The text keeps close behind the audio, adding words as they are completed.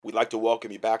We'd like to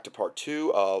welcome you back to part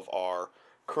 2 of our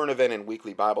current event and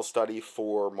weekly Bible study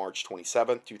for March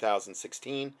 27th,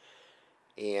 2016.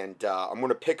 And I'm going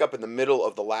to pick up in the middle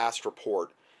of the last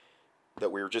report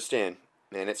that we were just in.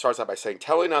 And it starts out by saying,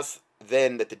 telling us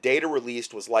then that the data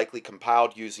released was likely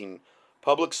compiled using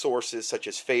public sources such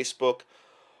as Facebook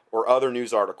or other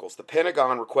news articles. The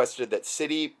Pentagon requested that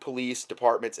city police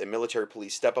departments and military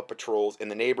police step up patrols in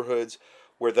the neighborhoods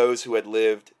where those who had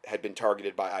lived had been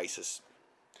targeted by ISIS.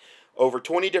 Over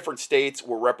 20 different states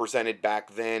were represented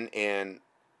back then, and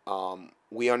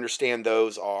we understand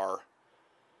those are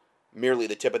merely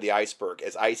the tip of the iceberg,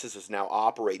 as ISIS is now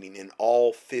operating in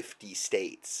all 50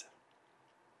 states.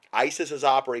 ISIS is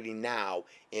operating now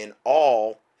in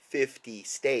all 50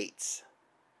 states.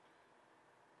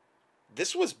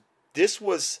 This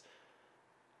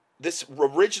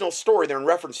original story they're in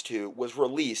reference to was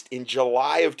released in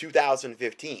July of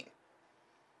 2015.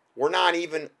 We're not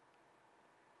even,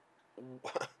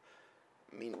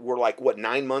 we're like,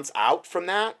 9 months out from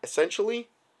that, essentially?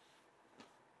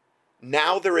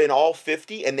 Now they're in all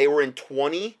 50, and they were in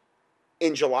 20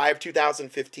 in July of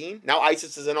 2015. Now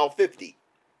ISIS is in all 50.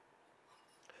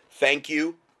 Thank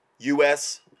you,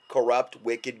 U.S. corrupt,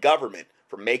 wicked government,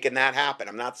 for making that happen.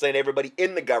 I'm not saying everybody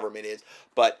in the government is,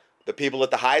 but the people at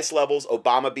the highest levels,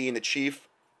 Obama being the chief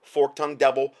fork-tongued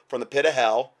devil from the pit of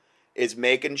hell, is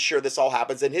making sure this all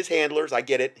happens. And his handlers, I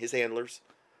get it, his handlers,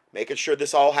 making sure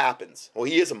this all happens. Well,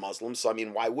 he is a Muslim, so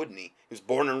why wouldn't he? He was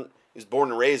born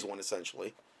and raised one,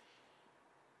 essentially.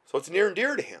 So it's near and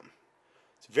dear to him.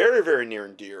 It's very, very near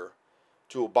and dear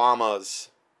to Obama's,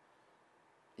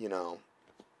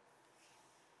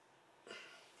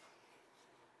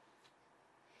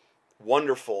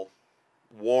 wonderful,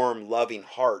 warm, loving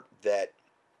heart that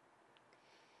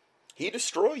he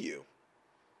destroy you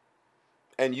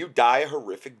and you die a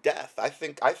horrific death. I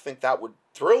think that would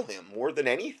thrill him more than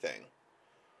anything,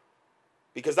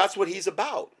 because that's what he's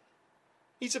about.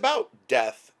 He's about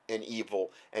death and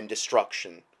evil and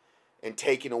destruction and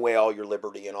taking away all your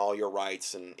liberty and all your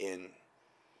rights and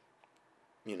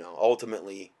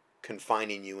ultimately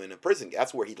confining you in a prison.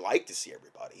 That's where he'd like to see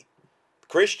everybody.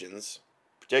 Christians,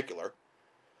 in particular,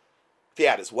 if he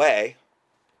had his way.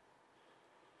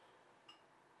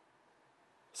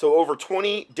 So over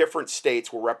 20 different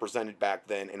states were represented back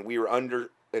then, and we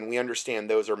understand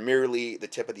those are merely the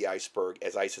tip of the iceberg,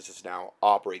 as ISIS is now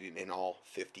operating in all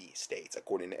 50 states,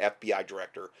 according to FBI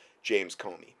Director James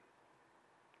Comey.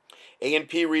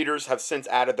 ANP readers have since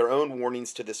added their own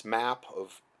warnings to this map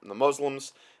of the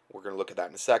Muslims. We're going to look at that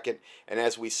in a second. And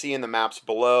as we see in the maps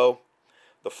below,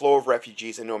 the flow of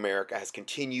refugees into America has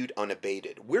continued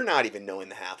unabated. We're not even knowing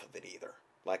the half of it either.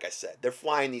 Like I said, they're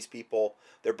flying these people.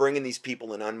 They're bringing these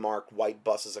people in unmarked white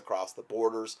buses across the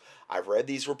borders. I've read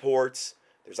these reports.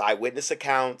 There's eyewitness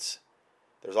accounts.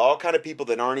 There's all kind of people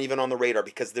that aren't even on the radar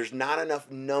because there's not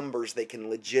enough numbers they can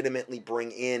legitimately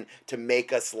bring in to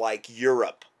make us like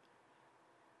Europe.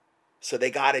 So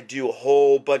they got to do a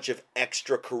whole bunch of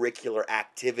extracurricular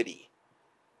activity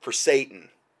for Satan.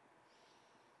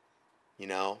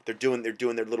 They're doing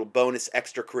their little bonus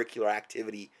extracurricular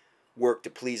activity work to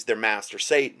please their master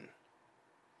Satan.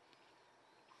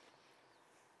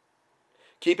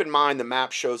 Keep in mind the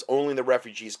map shows only the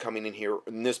refugees coming in here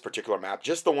in this particular map,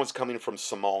 just the ones coming from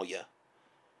Somalia.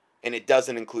 And it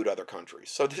doesn't include other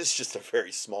countries. So this is just a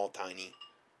very small, tiny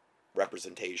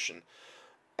representation.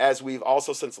 As we've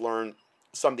also since learned,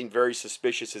 something very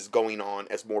suspicious is going on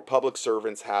as more public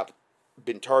servants have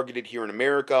been targeted here in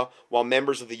America, while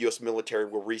members of the U.S. military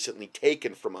were recently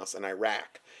taken from us in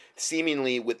Iraq,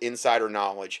 seemingly with insider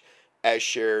knowledge, as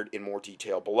shared in more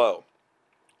detail below.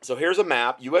 So here's a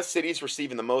map. U.S. cities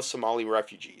receiving the most Somali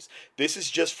refugees. This is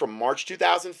just from March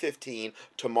 2015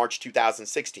 to March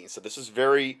 2016. So this is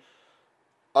very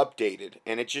updated,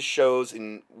 and it just shows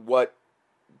in what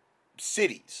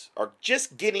cities are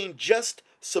just getting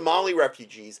Somali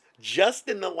refugees just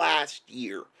in the last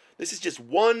year. This is just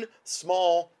one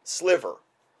small sliver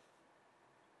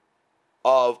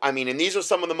of, and these are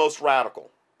some of the most radical.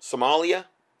 Somalia.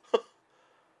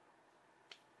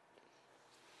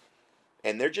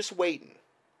 And they're just waiting.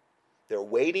 They're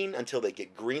waiting until they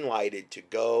get green lighted to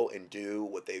go and do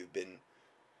what they've been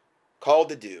called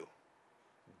to do.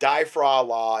 Die for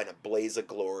Allah in a blaze of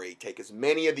glory. Take as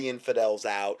many of the infidels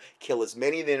out. Kill as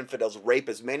many of the infidels. Rape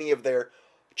as many of their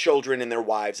children and their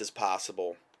wives as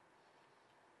possible.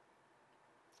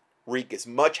 Wreak as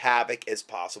much havoc as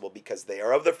possible, because they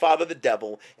are of their father the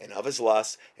devil, and of his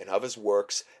lusts, and of his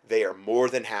works they are more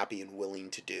than happy and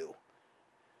willing to do.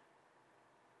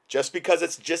 Just because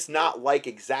it's just not like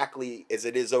exactly as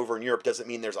it is over in Europe doesn't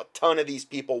mean there's a ton of these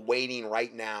people waiting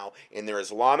right now in their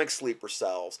Islamic sleeper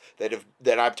cells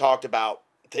that I've talked about.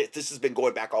 This has been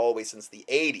going back all the way since the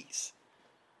 80s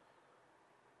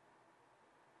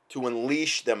to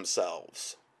unleash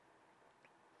themselves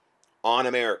on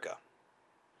America.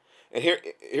 And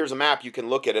here's a map. You can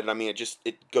look at it. I mean,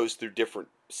 it goes through different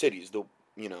cities.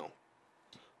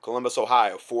 Columbus,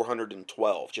 Ohio,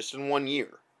 412 just in 1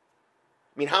 year.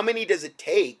 I mean, how many does it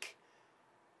take?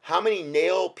 How many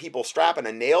people strapping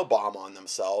a nail bomb on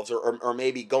themselves, or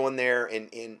maybe going there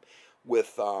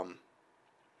with an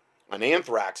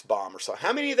anthrax bomb or something?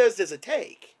 How many of those does it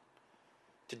take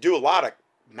to do a lot of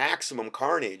maximum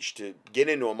carnage, to get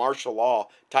into a martial law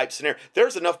type scenario?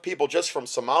 There's enough people just from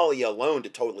Somalia alone to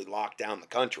totally lock down the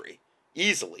country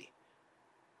easily.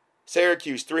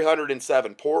 Syracuse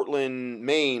 307, Portland,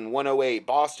 Maine 108,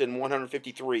 Boston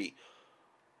 153,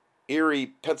 Erie,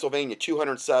 Pennsylvania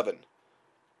 207,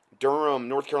 Durham,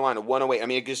 North Carolina 108. I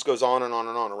mean, it just goes on and on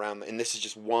and on around, and this is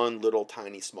just one little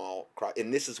tiny small crowd,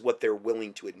 and this is what they're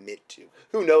willing to admit to.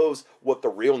 Who knows what the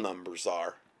real numbers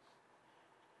are?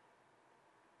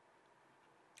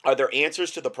 Are there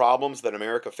answers to the problems that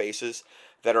America faces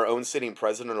that our own sitting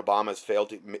President Obama has failed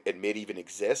to admit even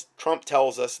exist? Trump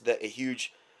tells us that a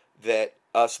huge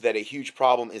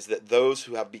problem is that those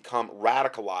who have become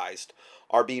radicalized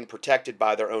are being protected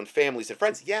by their own families and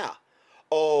friends. Yeah.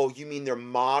 Oh, you mean they're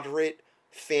moderate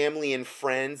family and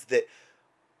friends that,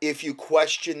 if you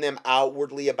question them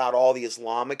outwardly about all the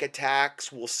Islamic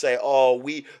attacks, will say, "Oh,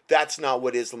 that's not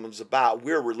what Islam is about.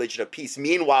 We're a religion of peace."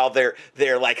 Meanwhile, they're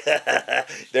like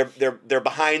they're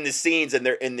behind the scenes, and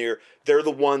they're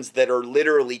the ones that are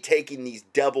literally taking these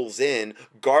devils in,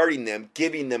 guarding them,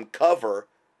 giving them cover.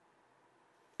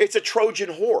 It's a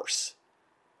Trojan horse.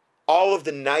 All of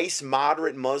the nice,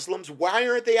 moderate Muslims, why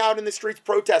aren't they out in the streets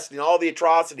protesting all the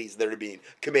atrocities that are being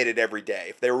committed every day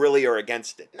if they really are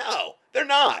against it? No, they're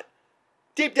not.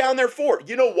 Deep down, they're for it.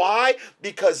 You know why?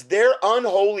 Because their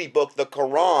unholy book, the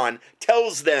Quran,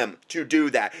 tells them to do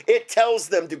that. It tells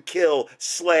them to kill,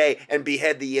 slay, and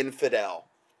behead the infidel.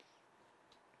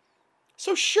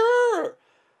 So sure,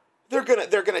 they're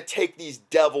gonna take these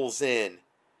devils in.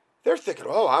 They're thinking,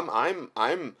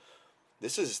 oh,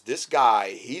 this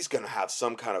guy, he's going to have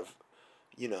some kind of,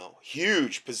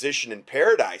 huge position in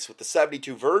paradise with the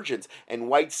 72 virgins and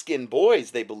white-skinned boys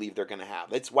they believe they're going to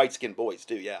have. It's white-skinned boys,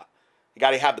 too, yeah. You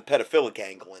got to have the pedophilic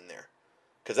angle in there.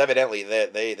 Because evidently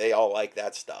they all like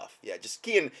that stuff. Yeah, just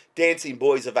key in Dancing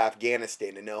Boys of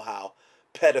Afghanistan to know how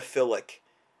pedophilic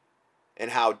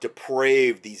and how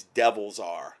depraved these devils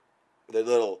are. The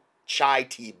little chai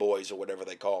tea boys or whatever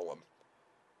they call them.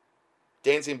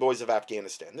 Dancing Boys of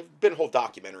Afghanistan. There have been whole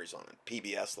documentaries on it.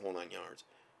 PBS, the whole 9 yards.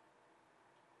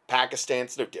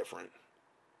 Pakistan's no different.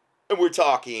 And we're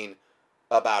talking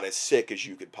about as sick as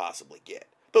you could possibly get.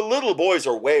 The little boys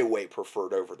are way, way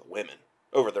preferred over the women.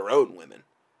 Over their own women.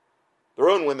 Their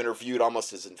own women are viewed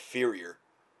almost as inferior.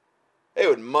 They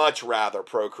would much rather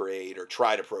procreate or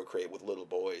try to procreate with little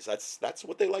boys. That's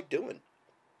what they like doing.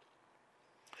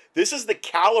 This is the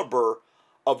caliber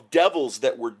of devils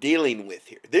that we're dealing with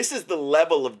here. This is the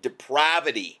level of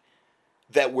depravity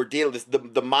that we're dealing with,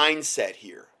 the mindset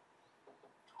here.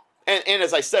 And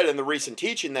as I said in the recent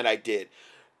teaching that I did,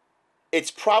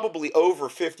 it's probably over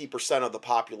 50% of the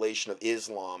population of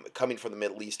Islam coming from the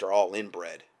Middle East are all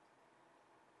inbred,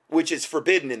 which is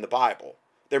forbidden in the Bible.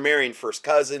 They're marrying first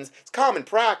cousins. It's common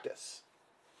practice.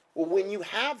 Well, when you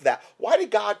have that, why did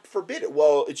God forbid it?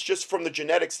 Well, it's just from the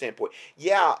genetic standpoint.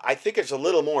 Yeah, I think there's a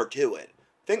little more to it.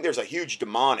 I think there's a huge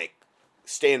demonic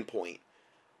standpoint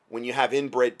when you have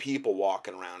inbred people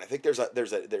walking around. I think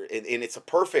and it's a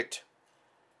perfect,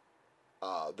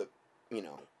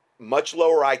 much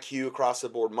lower IQ across the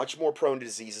board, much more prone to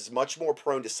diseases, much more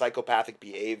prone to psychopathic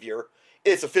behavior.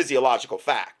 It's a physiological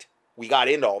fact. We got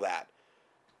into all that.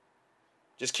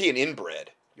 Just key in inbred.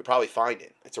 You'll probably find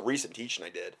it. It's a recent teaching I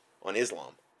did on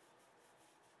Islam.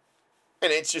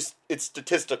 And it's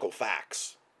statistical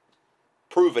facts.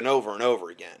 Proven over and over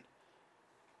again.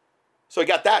 So you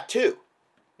got that too.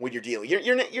 When you're dealing,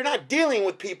 you're not dealing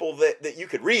with people that you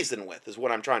could reason with, is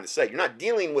what I'm trying to say. You're not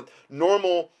dealing with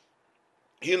normal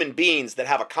human beings that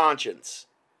have a conscience.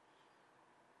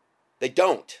 They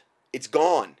don't. It's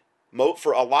gone.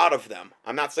 For a lot of them.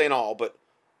 I'm not saying all, but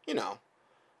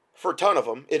for a ton of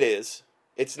them, it is.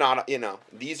 It's not.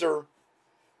 These are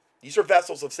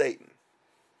vessels of Satan.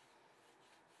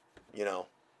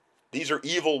 These are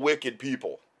evil, wicked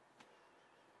people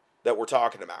that we're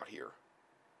talking about here.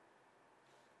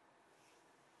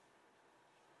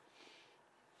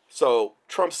 So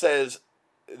Trump says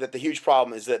that the huge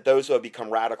problem is that those who have become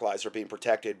radicalized are being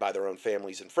protected by their own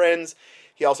families and friends.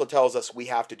 He also tells us we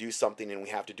have to do something and we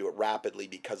have to do it rapidly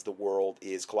because the world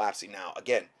is collapsing. Now,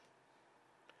 again,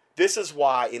 this is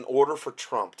why in order for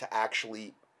Trump to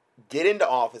actually get into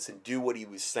office and do what he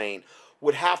was saying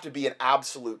would have to be an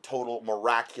absolute, total,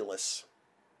 miraculous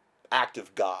act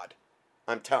of God.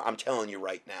 I'm telling you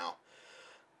right now.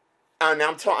 And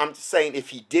I'm saying if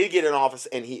he did get in office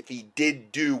and if he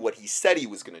did do what he said he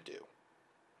was going to do,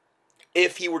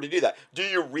 if he were to do that, do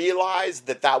you realize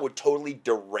that that would totally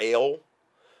derail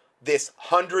this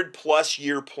 100+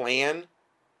 year plan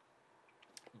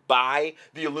by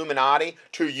the Illuminati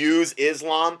to use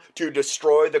Islam to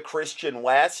destroy the Christian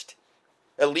West,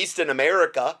 at least in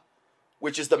America,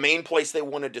 which is the main place they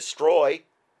want to destroy?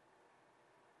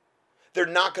 They're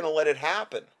not going to let it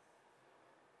happen.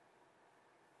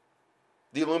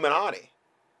 The Illuminati.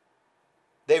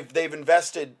 They've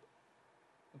invested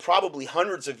probably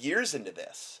hundreds of years into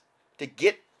this to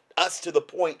get us to the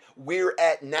point we're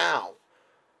at now.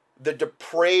 The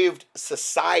depraved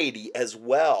society as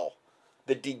well.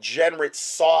 The degenerate,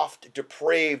 soft,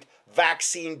 depraved,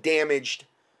 vaccine-damaged,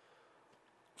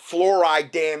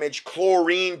 fluoride damaged,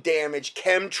 chlorine damaged,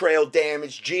 chemtrail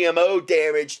damaged, GMO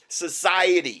damaged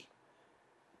society.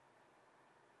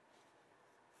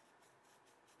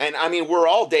 And I mean, we're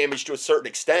all damaged to a certain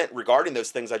extent regarding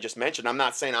those things I just mentioned. I'm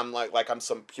not saying I'm like I'm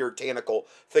some puritanical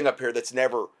thing up here that's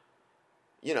never,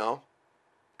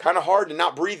 kind of hard to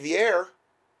not breathe the air.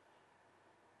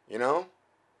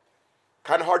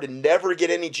 Kind of hard to never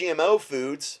get any GMO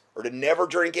foods or to never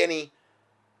drink any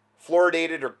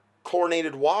fluoridated or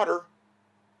chlorinated water.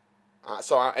 I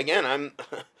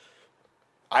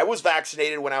was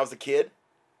vaccinated when I was a kid.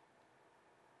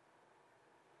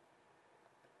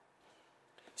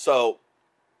 So,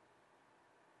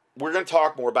 we're going to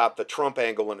talk more about the Trump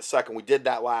angle in a second. We did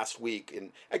that last week.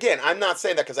 And again, I'm not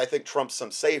saying that because I think Trump's some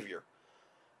savior.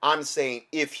 I'm saying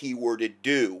if he were to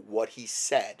do what he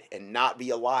said and not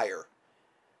be a liar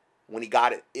when he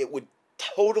got it, it would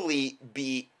totally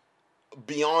be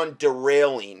beyond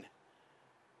derailing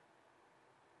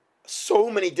so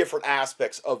many different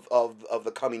aspects of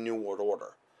the coming New World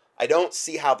Order. I don't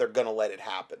see how they're going to let it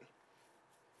happen.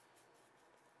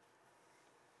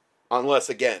 Unless,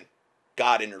 again,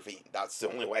 God intervened. That's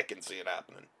the only way I can see it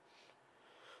happening.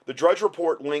 The Drudge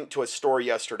Report linked to a story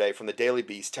yesterday from the Daily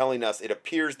Beast telling us it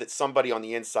appears that somebody on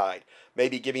the inside may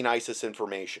be giving ISIS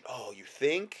information. Oh, you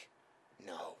think?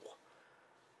 No.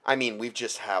 I mean, we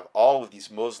just have all of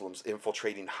these Muslims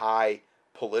infiltrating high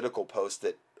political posts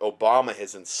that Obama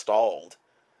has installed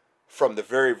from the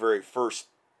very, very first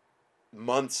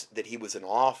months that he was in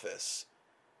office.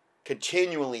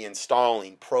 Continually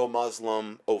installing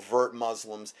pro-Muslim, overt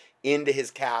Muslims into his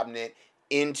cabinet,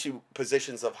 into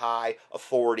positions of high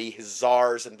authority, his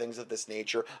czars and things of this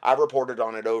nature. I've reported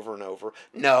on it over and over.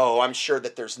 No, I'm sure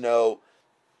that there's no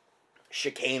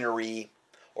chicanery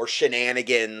or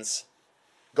shenanigans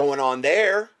going on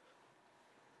there.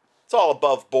 It's all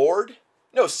above board.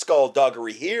 No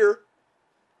skullduggery here.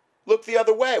 Look the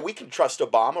other way. We can trust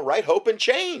Obama, right? Hope and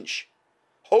change.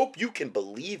 Hope you can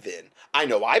believe in. I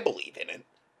know I believe in it.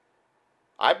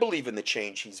 I believe in the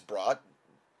change he's brought.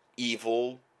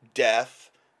 Evil, death,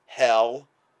 hell,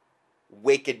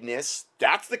 wickedness.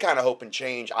 That's the kind of hope and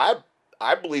change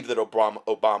I believe that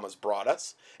Obama's brought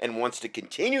us and wants to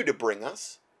continue to bring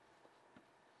us.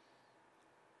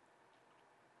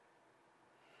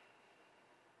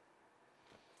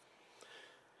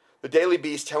 The Daily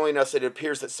Beast telling us it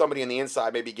appears that somebody on the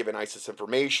inside may be giving ISIS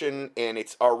information, and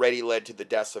it's already led to the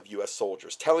deaths of U.S.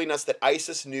 soldiers, telling us that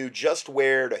ISIS knew just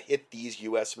where to hit these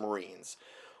U.S. Marines.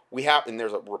 And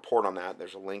there's a report on that,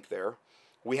 there's a link there.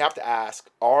 We have to ask,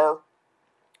 are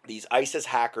these ISIS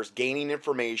hackers gaining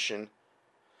information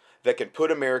that can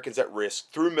put Americans at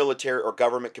risk through military or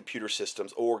government computer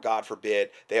systems, or, God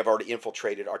forbid, they have already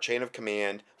infiltrated our chain of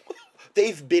command?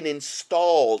 They've been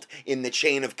installed in the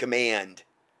chain of command.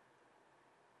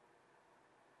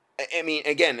 I mean,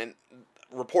 again, and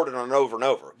reported on over and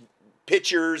over.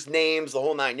 Pictures, names, the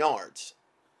whole 9 yards.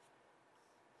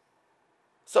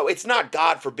 So it's not,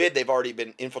 God forbid, they've already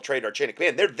been infiltrated our chain of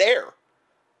command. They're there.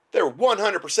 They're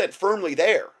 100% firmly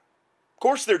there. Of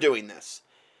course they're doing this.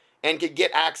 And can get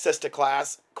access to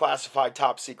classified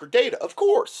top secret data. Of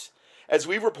course. As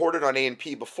we've reported on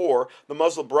A&P before, the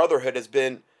Muslim Brotherhood has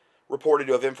been reported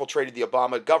to have infiltrated the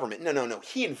Obama government. No.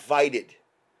 He invited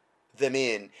them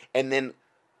in and then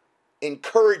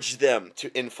encouraged them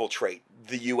to infiltrate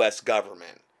the U.S.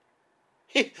 government.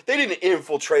 They didn't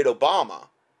infiltrate Obama.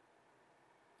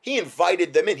 He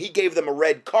invited them in. He gave them a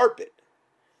red carpet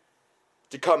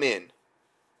to come in.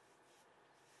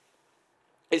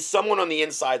 Is someone on the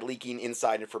inside leaking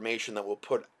inside information that will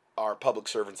put our public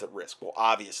servants at risk? Well,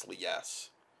 obviously, yes.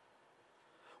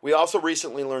 We also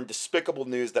recently learned despicable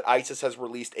news that ISIS has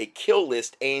released a kill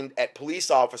list aimed at police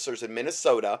officers in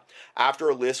Minnesota after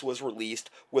a list was released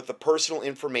with the personal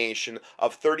information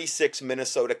of 36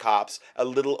 Minnesota cops a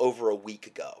little over a week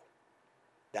ago.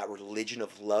 That religion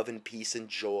of love and peace and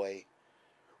joy,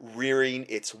 rearing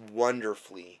its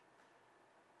wonderfully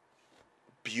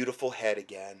beautiful head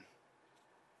again.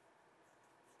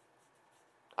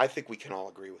 I think we can all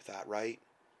agree with that, right?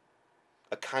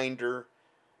 A kinder,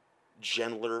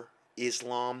 gentler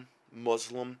Islam,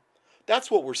 Muslim. That's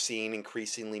what we're seeing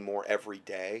increasingly more every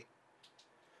day.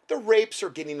 The rapes are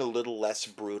getting a little less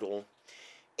brutal.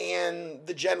 And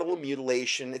the genital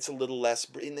mutilation, it's a little less,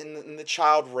 in the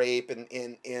child rape and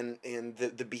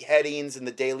the beheadings and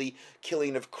the daily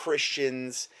killing of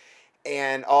Christians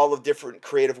and all of different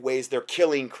creative ways they're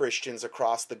killing Christians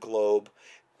across the globe.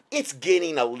 It's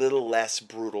getting a little less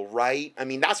brutal, right? I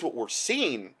mean, that's what we're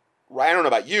seeing, right? I don't know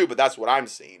about you, but that's what I'm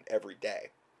seeing every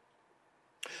day.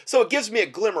 So it gives me a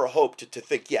glimmer of hope to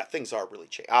think, yeah, things are really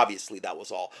changing. Obviously, that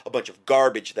was all a bunch of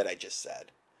garbage that I just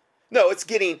said. No,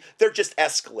 they're just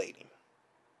escalating.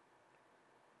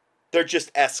 They're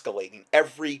just escalating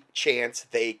every chance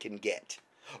they can get.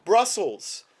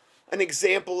 Brussels, an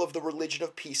example of the religion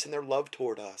of peace and their love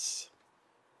toward us.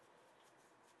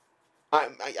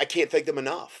 I can't thank them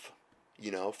enough,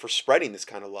 for spreading this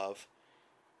kind of love.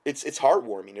 It's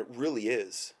heartwarming. It really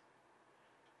is.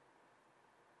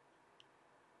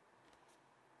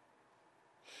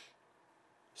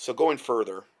 So going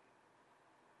further.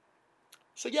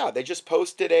 So yeah, they just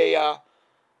posted a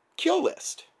kill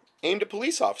list aimed at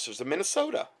police officers in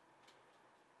Minnesota.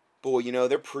 Boy,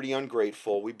 they're pretty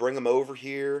ungrateful. We bring them over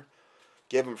here,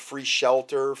 give them free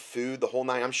shelter, food, the whole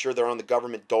nine. I'm sure they're on the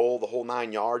government dole, the whole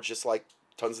 9 yards, just like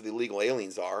tons of the illegal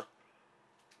aliens are.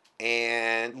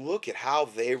 And look at how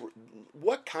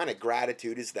what kind of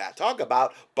gratitude is that? Talk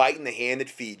about biting the hand that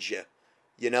feeds you,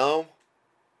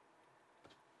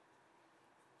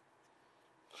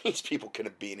 These people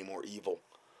couldn't be any more evil.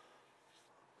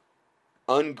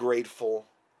 Ungrateful,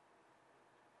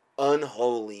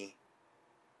 unholy,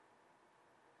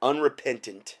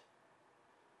 unrepentant,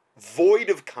 void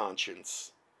of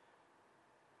conscience,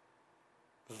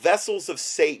 vessels of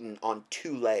Satan on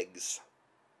 2 legs.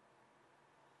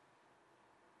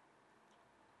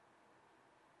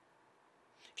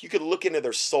 If you could look into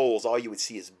their souls, all you would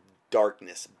see is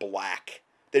darkness, black.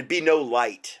 There'd be no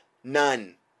light,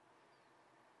 none.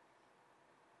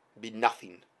 There'd be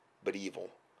nothing but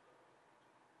evil.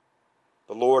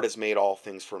 The Lord has made all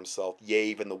things for himself, yea,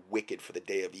 even the wicked for the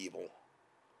day of evil.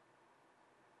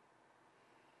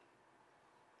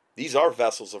 These are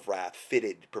vessels of wrath,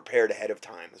 fitted, prepared ahead of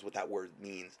time, is what that word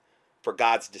means, for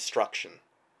God's destruction,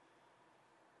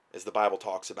 as the Bible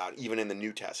talks about, even in the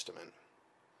New Testament.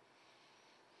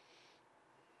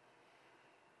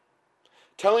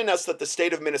 Telling us that the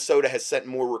state of Minnesota has sent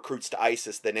more recruits to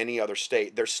ISIS than any other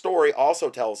state. Their story also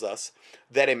tells us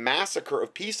that a massacre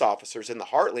of peace officers in the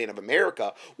heartland of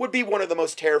America would be one of the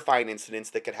most terrifying incidents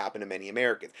that could happen to many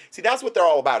Americans. See, that's what they're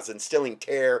all about, is instilling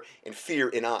terror and fear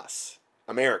in us,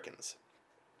 Americans.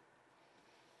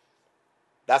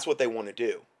 That's what they want to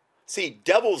do. See,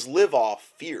 devils live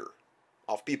off fear,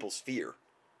 off people's fear.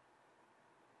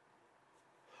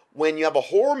 When you have a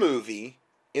horror movie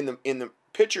in the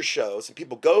picture shows and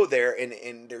people go there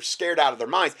and they're scared out of their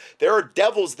minds, there are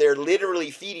devils there literally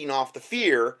feeding off the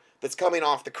fear that's coming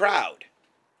off the crowd.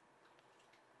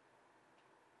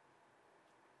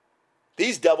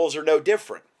 These devils are no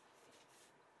different.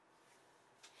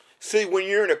 See, when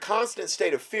you're in a constant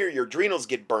state of fear, your adrenals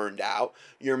get burned out,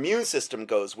 your immune system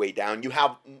goes way down, you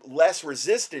have less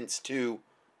resistance to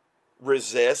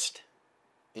resist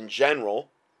in general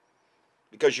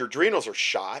because your adrenals are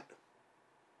shot.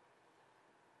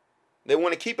 They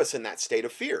want to keep us in that state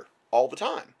of fear all the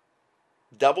time.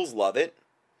 Devils love it.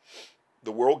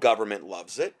 The world government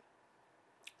loves it.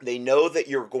 They know that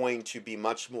you're going to be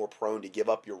much more prone to give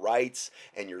up your rights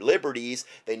and your liberties.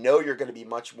 They know you're going to be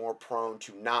much more prone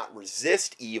to not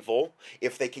resist evil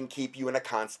if they can keep you in a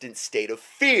constant state of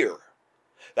fear.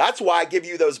 That's why I give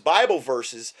you those Bible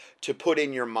verses to put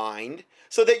in your mind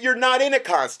so that you're not in a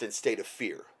constant state of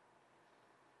fear.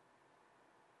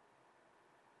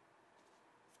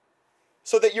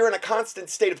 So that you're in a constant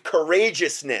state of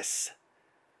courageousness,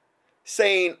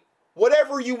 saying,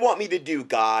 whatever you want me to do,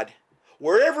 God,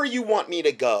 wherever you want me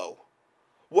to go,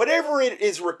 whatever it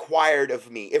is required of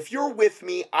me, if you're with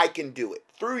me, I can do it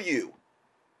through you,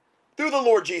 through the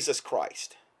Lord Jesus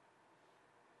Christ.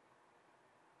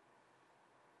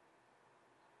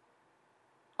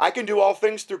 I can do all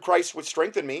things through Christ which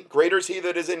strengthen me. Greater is he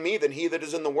that is in me than he that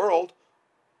is in the world.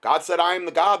 God said, I am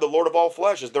the God, the Lord of all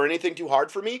flesh. Is there anything too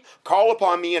hard for me? Call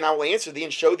upon me, and I will answer thee,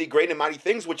 and show thee great and mighty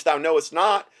things which thou knowest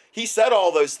not. He said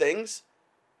all those things.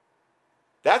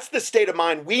 That's the state of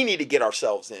mind we need to get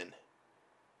ourselves in.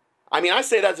 I mean, I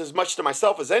say that as much to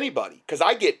myself as anybody, because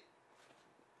I get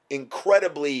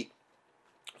incredibly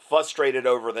frustrated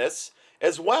over this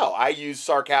as well. I use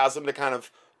sarcasm to kind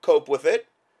of cope with it.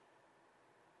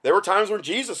 There were times when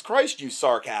Jesus Christ used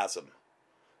sarcasm.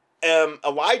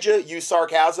 Elijah used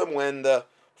sarcasm when the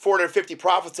 450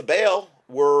 prophets of Baal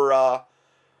were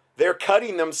they're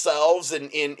cutting themselves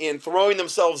and throwing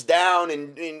themselves down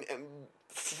and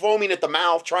foaming at the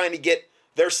mouth, trying to get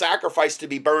their sacrifice to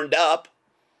be burned up.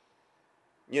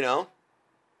 You know?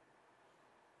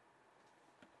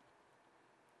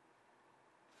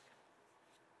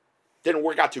 Didn't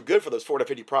work out too good for those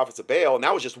 450 prophets of Baal, and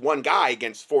that was just one guy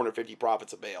against 450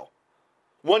 prophets of Baal.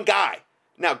 One guy.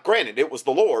 Now, granted, it was the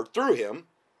Lord through him.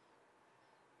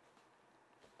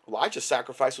 Elijah's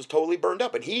sacrifice was totally burned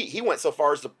up, and he went so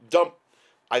far as to dump,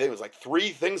 I think it was like 3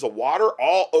 things of water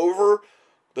all over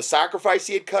the sacrifice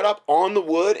he had cut up on the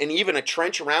wood, and even a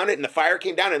trench around it, and the fire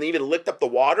came down and even licked up the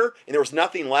water, and there was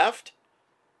nothing left.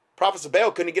 Prophets of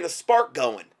Baal couldn't get a spark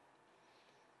going.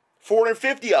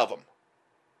 450 of them.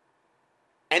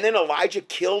 And then Elijah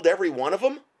killed every one of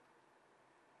them?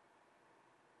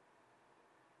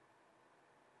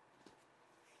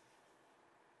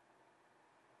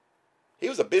 He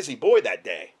was a busy boy that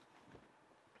day.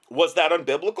 Was that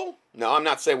unbiblical? No, I'm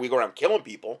not saying we go around killing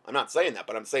people. I'm not saying that,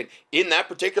 but I'm saying in that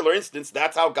particular instance,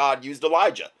 that's how God used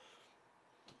Elijah.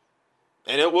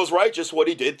 And it was righteous what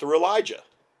he did through Elijah.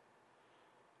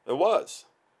 It was.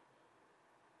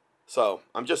 So,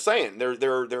 I'm just saying,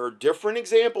 there are different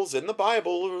examples in the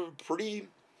Bible, pretty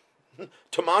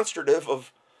demonstrative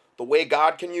of the way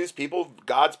God can use people,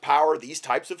 God's power, these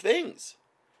types of things.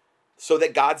 So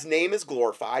that God's name is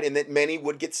glorified, and that many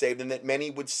would get saved, and that many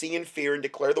would see and fear and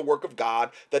declare the work of God,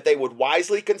 that they would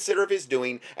wisely consider of his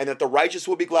doing, and that the righteous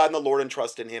would be glad in the Lord and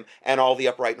trust in him, and all the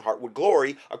upright in heart would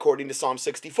glory, according to Psalm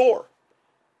 64.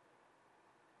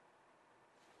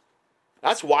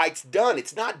 That's why it's done.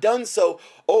 It's not done so,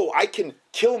 oh, I can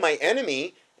kill my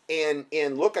enemy and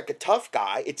look like a tough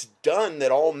guy. It's done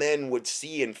that all men would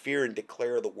see and fear and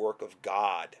declare the work of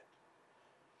God.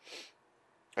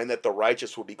 And that the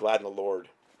righteous will be glad in the Lord.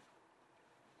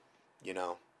 You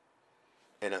know.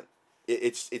 And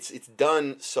it's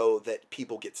done so that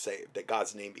people get saved, that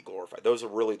God's name be glorified. Those are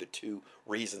really the 2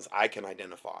 reasons I can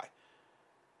identify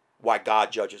why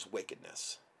God judges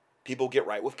wickedness. People get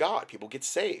right with God. People get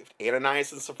saved.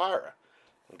 Ananias and Sapphira.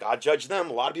 When God judged them,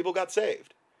 a lot of people got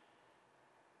saved.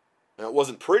 Now, it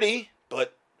wasn't pretty,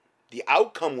 but the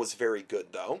outcome was very good,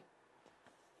 though.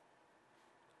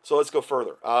 So let's go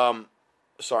further.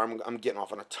 Sorry, I'm getting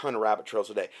off on a ton of rabbit trails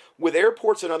today. With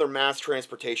airports and other mass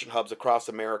transportation hubs across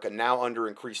America now under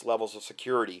increased levels of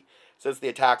security since the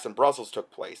attacks in Brussels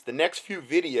took place, the next few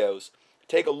videos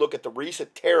take a look at the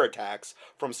recent terror attacks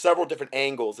from several different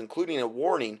angles, including a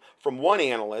warning from one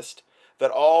analyst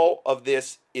that all of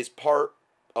this is part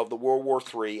of the World War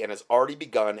III and has already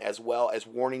begun, as well as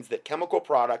warnings that chemical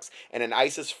products and an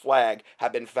ISIS flag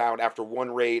have been found after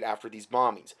one raid after these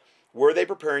bombings. Were they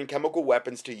preparing chemical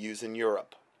weapons to use in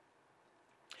Europe?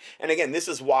 And again, this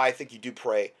is why I think you do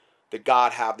pray that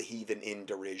God have the heathen in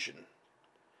derision.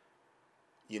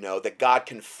 You know, that God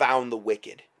confound the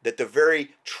wicked, that the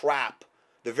very trap,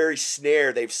 the very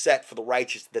snare they've set for the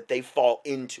righteous, that they fall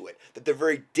into it. That the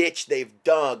very ditch they've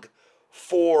dug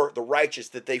for the righteous,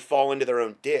 that they fall into their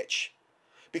own ditch.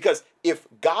 Because if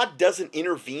God doesn't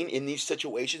intervene in these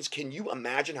situations, can you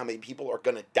imagine how many people are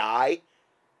going to die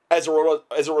as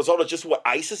a result of just what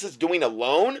ISIS is doing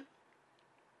alone?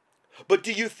 But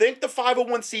do you think the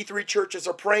 501c3 churches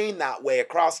are praying that way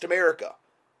across America?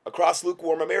 Across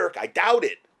lukewarm America? I doubt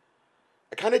it.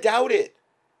 I kind of doubt it.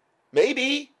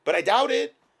 Maybe, but I doubt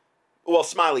it. Well,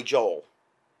 Smiley Joel,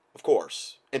 of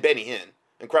course, and Benny Hinn,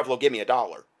 and Creflo Give Me a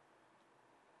Dollar.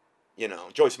 You know,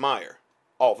 Joyce Meyer,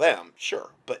 all them, sure,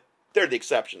 but they're the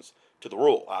exceptions to the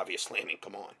rule, obviously. I mean,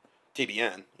 come on.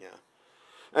 TBN, yeah.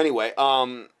 Anyway,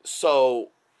 so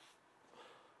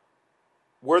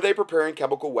were they preparing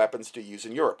chemical weapons to use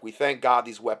in Europe? We thank God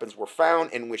these weapons were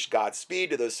found and wish Godspeed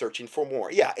to those searching for more.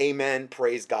 Yeah, amen,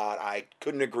 praise God. I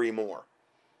couldn't agree more.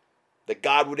 That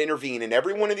God would intervene in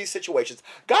every one of these situations.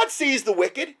 God sees the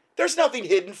wicked. There's nothing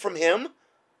hidden from him.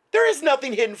 There is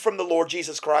nothing hidden from the Lord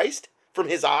Jesus Christ, from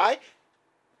his eye.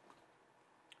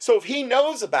 So if he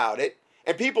knows about it,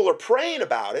 and people are praying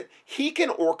about it, he can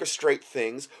orchestrate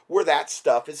things where that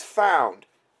stuff is found.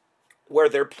 where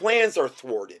their plans are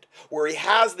thwarted, where he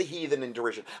has the heathen in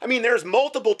derision. I mean, there's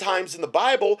multiple times in the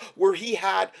Bible where he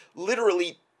had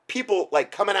literally people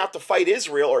like coming out to fight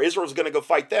Israel, or Israel's going to go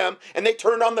fight them, and they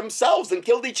turned on themselves and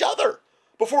killed each other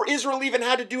before Israel even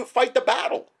had to fight the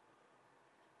battle.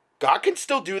 God can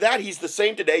still do that. He's the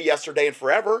same today, yesterday, and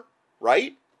forever,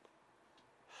 right?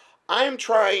 I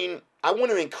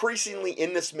want to increasingly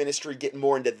in this ministry get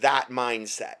more into that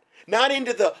mindset. Not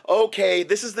into the, okay,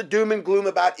 this is the doom and gloom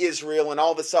about Israel and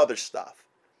all this other stuff.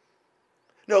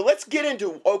 No, let's get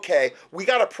into, okay, we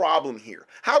got a problem here.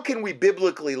 How can we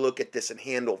biblically look at this and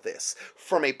handle this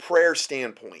from a prayer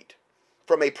standpoint,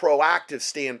 from a proactive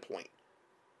standpoint?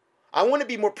 I want to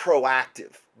be more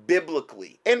proactive,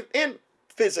 biblically, and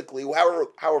physically,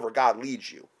 however God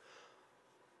leads you.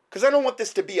 Because I don't want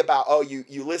this to be about, oh,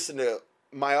 you listen to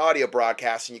my audio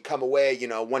broadcast and you come away,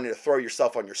 wanting to throw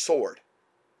yourself on your sword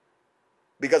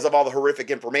because of all the horrific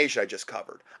information I just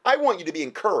covered. I want you to be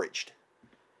encouraged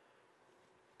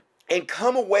and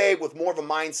come away with more of a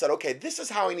mindset, okay, this is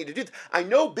how I need to do this. I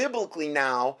know biblically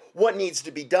now what needs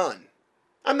to be done.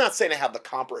 I'm not saying I have the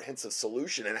comprehensive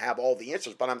solution and have all the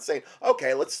answers, but I'm saying,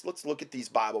 okay, let's look at these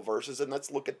Bible verses and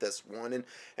let's look at this one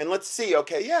and let's see,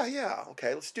 okay, yeah,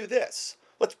 okay, let's do this.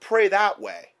 Let's pray that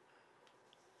way.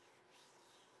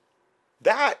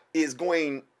 That is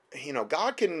going,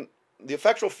 God can, the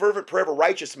effectual fervent prayer of a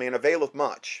righteous man availeth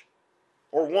much,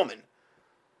 or woman.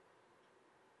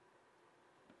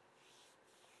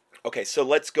 Okay, so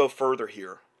let's go further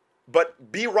here.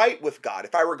 But be right with God.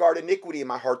 If I regard iniquity in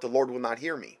my heart, the Lord will not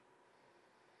hear me.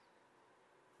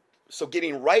 So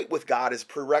getting right with God is a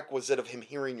prerequisite of him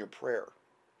hearing your prayer.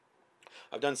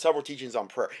 I've done several teachings on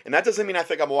prayer. And that doesn't mean I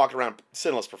think I'm walking around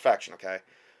sinless perfection, okay?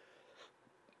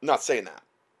 I'm not saying that.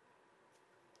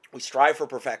 We strive for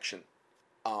perfection.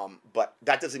 But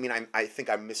that doesn't mean I think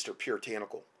I'm Mr.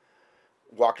 Puritanical.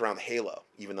 Walked around the halo,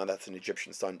 even though that's an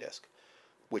Egyptian sun disk,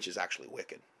 which is actually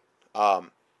wicked.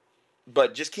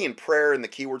 But just key in prayer in the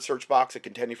keyword search box at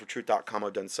contendingfortruth.com.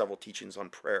 I've done several teachings on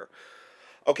prayer.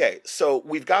 Okay, so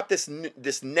we've got this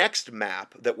next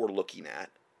map that we're looking at.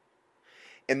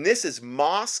 And this is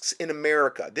mosques in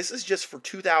America. This is just for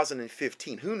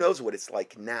 2015. Who knows what it's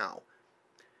like now?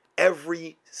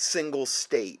 Every single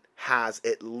state has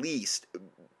at least,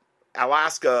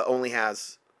 Alaska only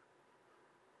has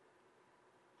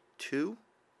 2. It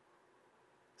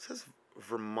says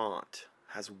Vermont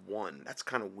has 1. That's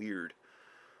kind of weird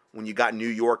when you got New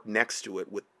York next to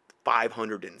it with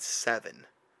 507.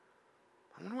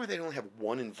 I wonder why they don't have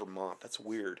 1 in Vermont. That's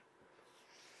weird.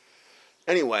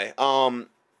 Anyway,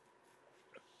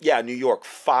 yeah, New York,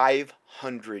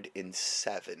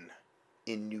 507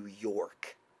 in New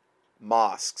York.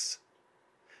 Mosques.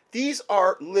 These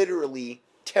are literally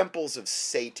temples of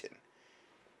Satan.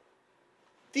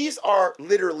 These are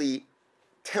literally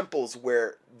temples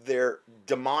where their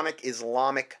demonic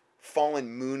Islamic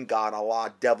fallen moon god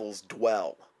Allah devils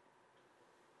dwell.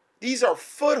 These are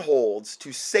footholds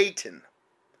to Satan.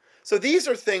 So these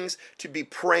are things to be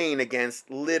praying against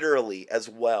literally as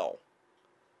well.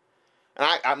 And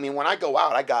I mean, when I go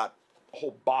out, I got a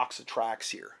whole box of tracts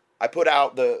here. I put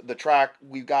out the tract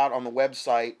we got on the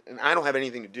website, and I don't have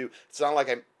anything to do. It's not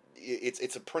like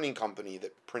it's a printing company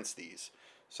that prints these.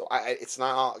 So it's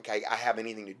not like I have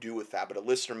anything to do with that, but a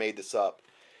listener made this up,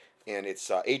 and it's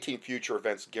 18 future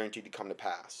events guaranteed to come to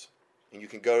pass. And you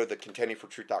can go to the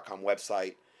contendingfortruth.com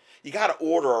website. You got to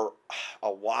order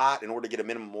a lot in order to get a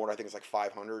minimum order. I think it's like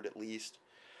 500 at least.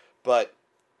 But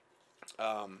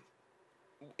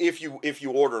if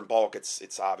you order in bulk,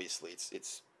 it's obviously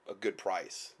it's a good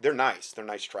price. They're nice. They're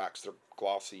nice tracks. They're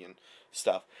glossy and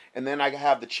stuff. And then I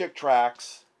have the chick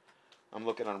tracks. I'm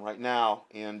looking at them right now,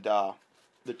 and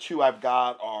the 2 I've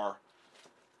got are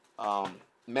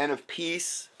Men of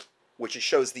Peace, which it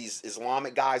shows these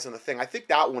Islamic guys on the thing. I think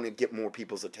that one would get more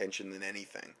people's attention than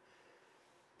anything.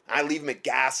 I leave them at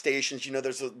gas stations.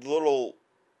 There's a little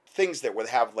things there where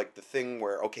they have like the thing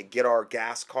where, okay, get our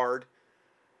gas card.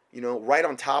 Right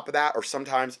on top of that, or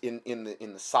sometimes in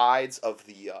the sides of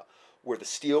the where the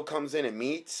steel comes in and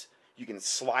meets, you can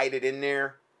slide it in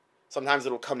there. Sometimes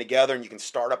it'll come together and you can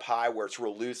start up high where it's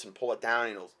real loose and pull it down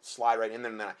and it'll slide right in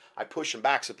there. And then I push them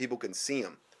back so people can see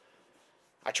them.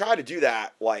 I try to do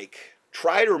that,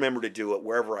 try to remember to do it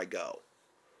wherever I go.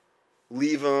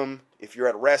 Leave them if you're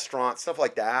at a restaurant, stuff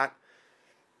like that.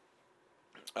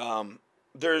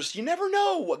 You never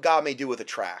know what God may do with a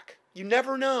track. You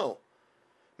never know.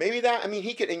 Maybe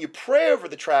he could, and you pray over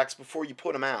the tracks before you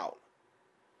put them out.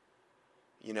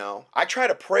 I try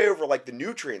to pray over the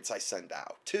nutrients I send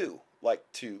out too,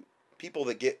 to people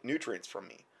that get nutrients from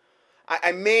me.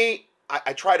 I may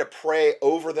I try to pray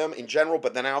over them in general,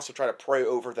 but then I also try to pray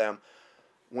over them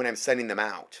when I'm sending them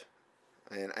out.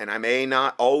 And I may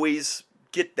not always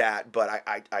get that, but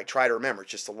I try to remember.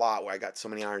 It's just a lot where I got so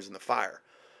many irons in the fire.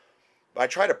 But I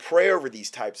try to pray over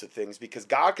these types of things because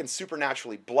God can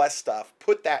supernaturally bless stuff,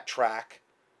 put that track,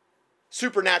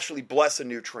 supernaturally bless a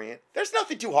nutrient. There's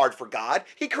nothing too hard for God.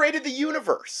 He created the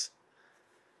universe.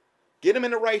 Get them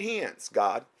in the right hands,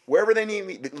 God. Wherever they need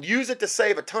me. Use it to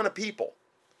save a ton of people.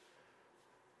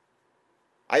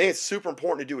 I think it's super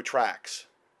important to do with tracks.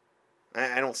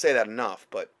 I don't say that enough,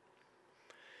 but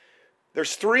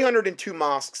there's 302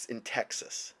 mosques in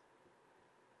Texas.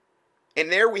 And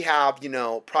there we have,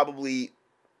 probably,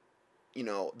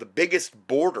 the biggest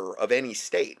border of any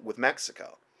state with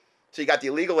Mexico. So you got the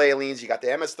illegal aliens, you got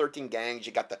the MS-13 gangs,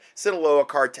 you got the Sinaloa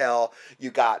cartel,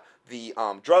 you got the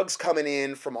drugs coming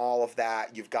in from all of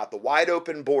that. You've got the wide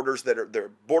open borders that are the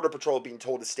border patrol being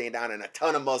told to stand down, and a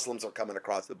ton of Muslims are coming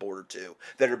across the border too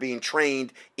that are being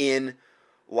trained in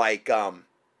like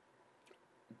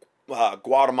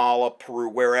Guatemala, Peru,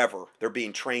 wherever they're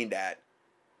being trained at,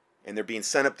 and they're being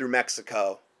sent up through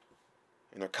Mexico,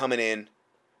 and they're coming in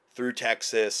through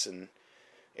Texas and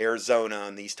Arizona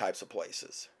and these types of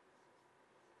places.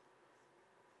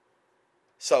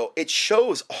 So it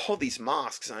shows all these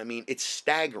mosques. I mean, it's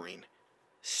staggering.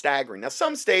 Staggering. Now,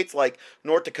 some states like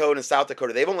North Dakota and South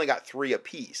Dakota, they've only got 3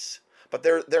 apiece. But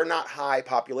they're not high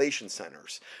population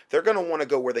centers. They're going to want to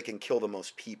go where they can kill the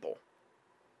most people.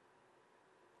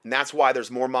 And that's why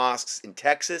there's more mosques in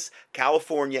Texas,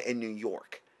 California, and New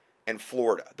York, and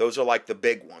Florida. Those are like the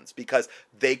big ones because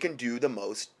they can do the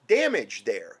most damage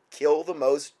there, kill the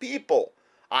most people.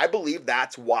 I believe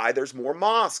that's why there's more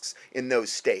mosques in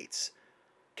those states.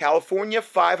 California,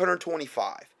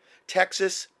 525.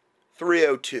 Texas,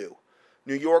 302.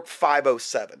 New York,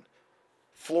 507.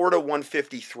 Florida,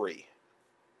 153.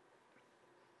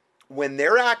 When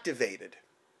they're activated,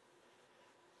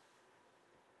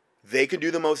 they can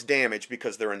do the most damage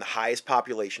because they're in the highest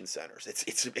population centers.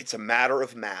 It's a matter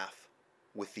of math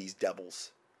with these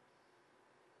devils.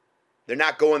 They're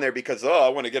not going there because, I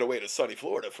want to get away to sunny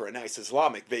Florida for a nice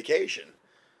Islamic vacation.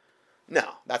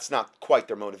 No, that's not quite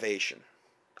their motivation.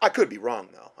 I could be wrong,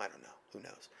 though. I don't know. Who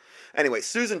knows? Anyway,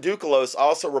 Susan Dukalos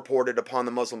also reported upon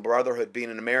the Muslim Brotherhood being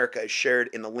in America as shared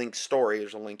in the link story.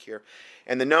 There's a link here.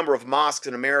 And the number of mosques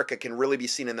in America can really be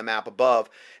seen in the map above.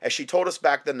 As she told us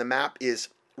back then, the map is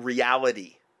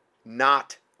reality,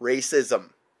 not racism.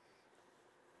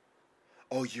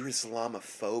 Oh, you're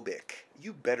Islamophobic.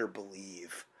 You better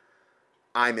believe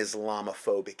I'm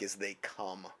Islamophobic as they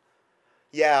come.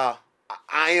 Yeah,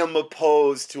 I am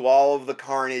opposed to all of the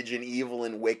carnage and evil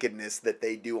and wickedness that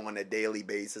they do on a daily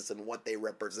basis and what they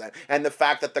represent. And the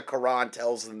fact that the Quran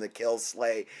tells them to kill,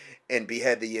 slay, and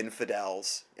behead the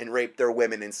infidels and rape their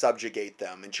women and subjugate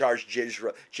them and charge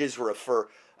jizra for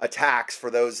attacks for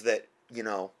those that,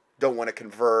 don't want to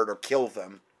convert or kill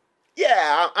them.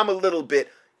 Yeah, I'm a little bit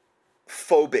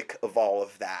phobic of all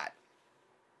of that.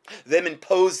 Them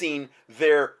imposing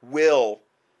their will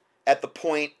at the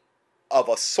point of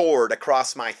a sword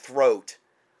across my throat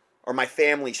or my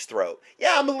family's throat.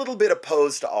 Yeah, I'm a little bit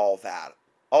opposed to all that.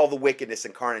 All the wickedness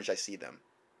and carnage I see them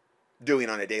doing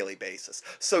on a daily basis.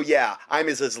 So yeah, I'm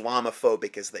as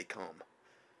Islamophobic as they come.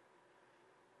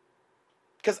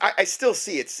 Because I still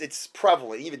see it's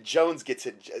prevalent. Even Jones gets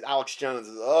it. Alex Jones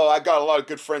is, I got a lot of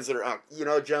good friends that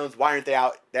are, Jones, why aren't they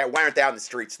out in the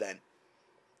streets then?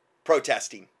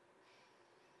 Protesting.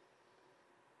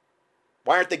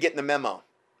 Why aren't they getting the memo?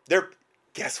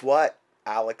 Guess what,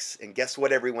 Alex, and guess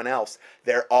what, everyone else?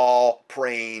 They're all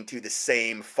praying to the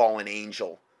same fallen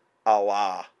angel,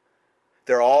 Allah.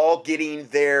 They're all getting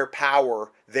their power,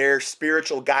 their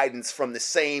spiritual guidance from the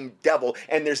same devil,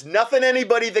 and there's nothing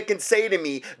anybody that can say to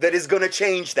me that is going to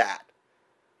change that.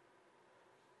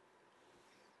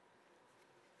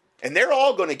 And they're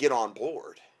all going to get on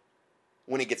board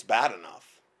when it gets bad enough.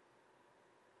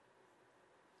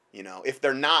 If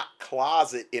they're not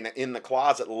in the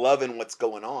closet loving what's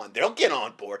going on, they'll get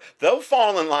on board. They'll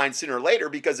fall in line sooner or later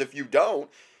because if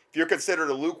you're considered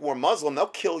a lukewarm Muslim, they'll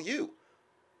kill you.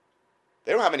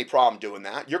 They don't have any problem doing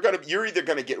that. You're either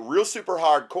going to get real super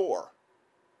hardcore,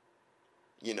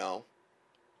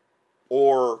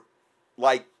 or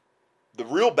like the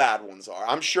real bad ones are.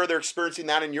 I'm sure they're experiencing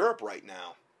that in Europe right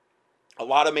now. A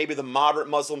lot of maybe the moderate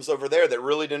Muslims over there that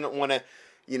really didn't want to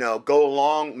go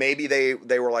along. Maybe they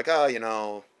were like,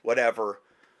 whatever.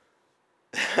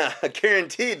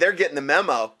 Guaranteed they're getting the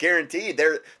memo. Guaranteed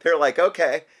they're like,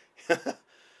 okay,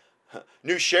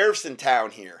 new sheriff's in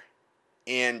town here,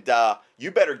 and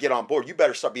you better get on board. You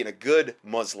better start being a good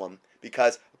Muslim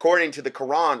Because according to the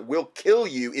Quran, we'll kill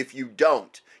you if you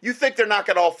don't. You think they're not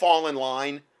going to all fall in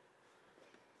line?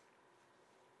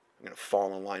 They're going to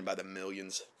fall in line by the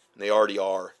millions. And they already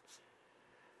are.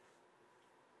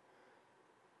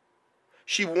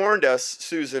 She warned us,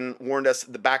 Susan warned us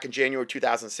back in January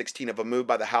 2016 of a move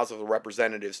by the House of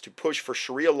Representatives to push for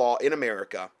Sharia law in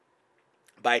America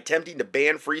by attempting to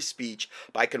ban free speech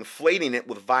by conflating it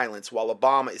with violence, while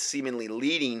Obama is seemingly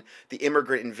leading the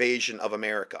immigrant invasion of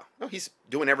America. Well, he's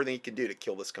doing everything he can do to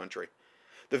kill this country.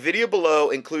 The video below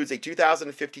includes a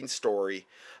 2015 story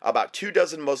about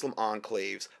 24 Muslim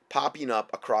enclaves popping up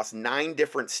across 9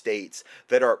 different states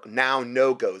that are now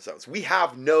no-go zones. We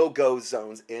have no-go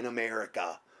zones in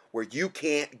America where you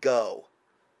can't go.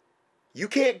 You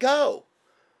can't go.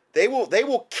 They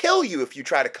will kill you if you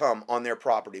try to come on their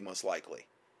property, most likely.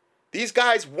 These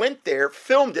guys went there,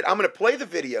 filmed it. I'm going to play the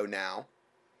video now.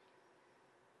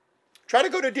 Try to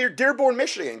go to Dearborn,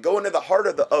 Michigan. Go into the heart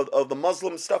of the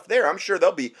Muslim stuff there. I'm sure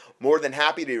they'll be more than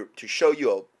happy to show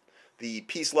you the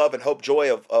peace, love, and hope, joy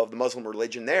of the Muslim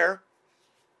religion there.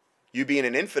 You being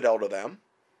an infidel to them.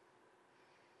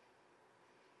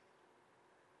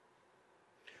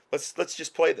 Let's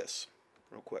just play this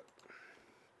real quick.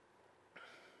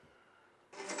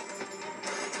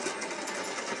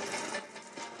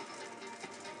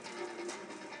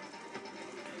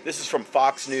 This is from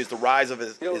Fox News, the rise of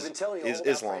Islam.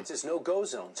 It's no-go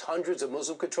zones, hundreds of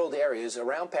Muslim-controlled areas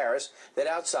around Paris that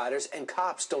outsiders and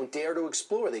cops don't dare to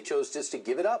explore. They chose just to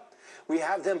give it up. We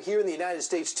have them here in the United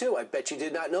States, too. I bet you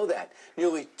did not know that.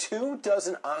 Nearly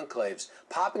 24 enclaves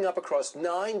popping up across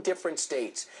 9 different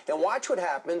states. And watch what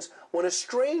happens when a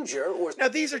stranger or... Now,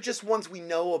 these are just ones we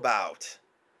know about.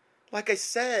 Like I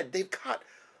said, they've got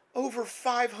over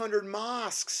 500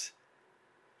 mosques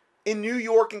in New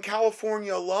York and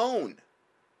California alone.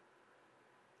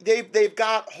 They've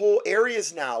got whole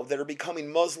areas now that are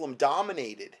becoming Muslim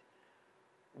dominated,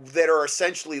 that are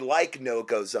essentially like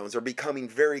no-go zones, are becoming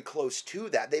very close to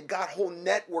that. They've got whole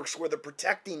networks where they're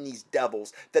protecting these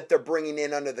devils that they're bringing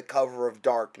in under the cover of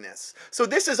darkness. So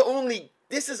this is only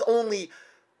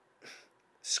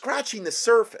scratching the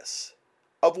surface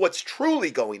of what's truly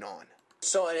going on.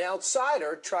 So an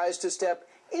outsider tries to step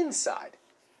inside.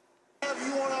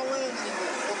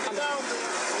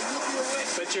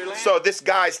 So this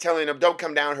guy's telling him, don't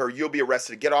come down here, you'll be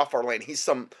arrested, get off our land. He's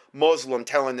some Muslim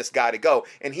telling this guy to go.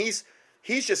 And he's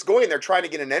just going there trying to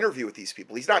get an interview with these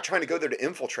people. He's not trying to go there to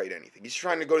infiltrate anything. He's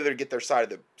trying to go there to get their side of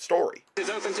the story.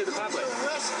 It's open to the public.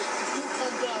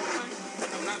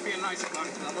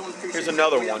 Here's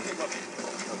another one.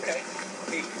 Okay.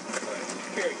 Leave.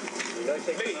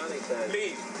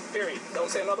 Period. Don't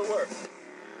say another word.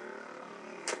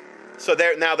 So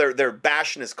they're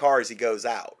bashing his car as he goes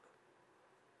out.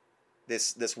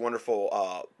 This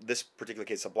wonderful this particular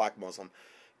case, a black Muslim,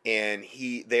 and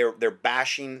they're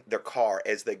bashing their car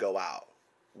as they go out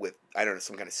with, I don't know,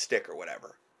 some kind of stick or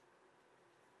whatever.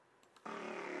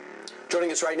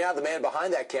 Joining us right now, the man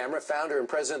behind that camera, founder and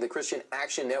president of the Christian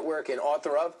Action Network and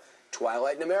author of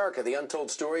Twilight in America, the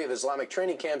untold story of Islamic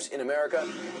training camps in America.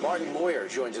 Martin Moyer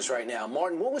joins us right now.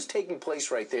 Martin, what was taking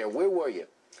place right there? Where were you?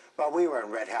 Well, we were in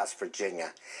Red House,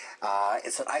 Virginia.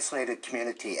 It's an isolated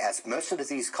community, as most of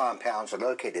these compounds are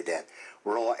located in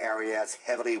rural areas,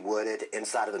 heavily wooded,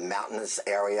 inside of the mountainous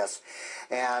areas.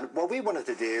 And what we wanted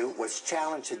to do was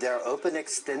challenge their open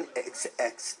invitation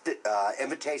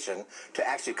to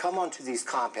actually come onto these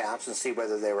compounds and see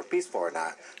whether they were peaceful or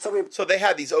not. So they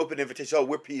had these open invitations. Oh,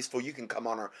 we're peaceful. You can come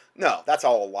on our... No, that's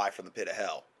all a lie from the pit of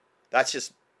hell. That's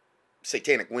just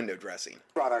satanic window dressing.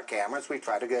 Brought our cameras, we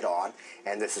tried to get on,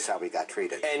 and this is how we got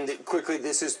treated. And quickly,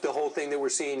 this is the whole thing that we're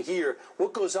seeing here.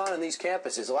 What goes on in these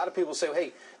campuses? A lot of people say,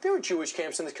 hey, there are Jewish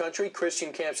camps in this country,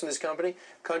 Christian camps in this country.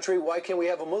 Why can't we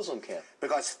have a Muslim camp?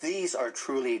 Because these are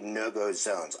truly no-go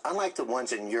zones. Unlike the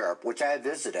ones in Europe, which I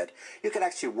visited, you can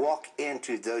actually walk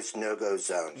into those no-go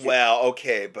zones. Well,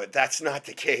 okay, but that's not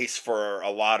the case for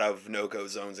a lot of no-go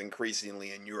zones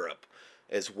increasingly in Europe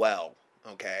as well.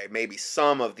 Okay, maybe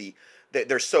some of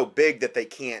they're so big that they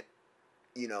can't,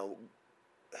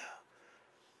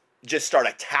 just start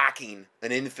attacking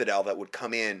an infidel that would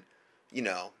come in.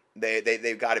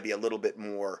 They've got to be a little bit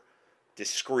more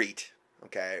discreet.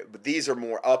 Okay, but these are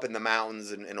more up in the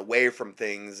mountains and away from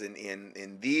things. And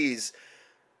in these,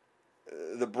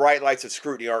 the bright lights of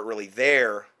scrutiny aren't really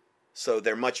there, so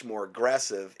they're much more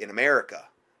aggressive in America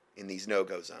in these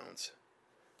no-go zones.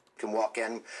 You can walk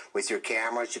in with your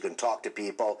cameras, you can talk to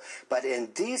people, but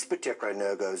in these particular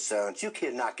no-go zones, you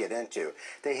cannot get into.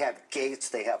 They have gates,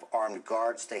 they have armed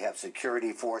guards, they have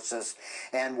security forces,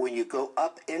 and when you go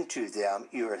up into them,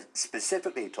 you're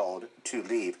specifically told to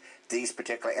leave these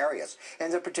particular areas,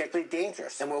 and they're particularly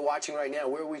dangerous. And we're watching right now.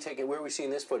 Where are we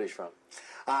seeing this footage from?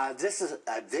 This is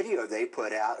a video they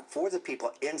put out for the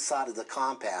people inside of the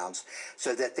compounds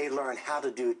so that they learn how to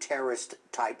do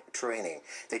terrorist-type training.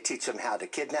 They teach them how to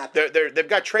kidnap. They've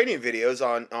got training videos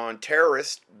on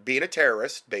terrorists, being a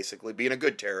terrorist, basically, being a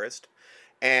good terrorist,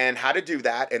 and how to do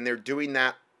that, and they're doing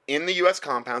that in the U.S.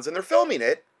 compounds, and they're filming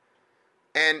it,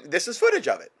 and this is footage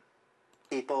of it.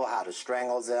 People, how to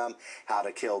strangle them, how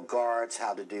to kill guards,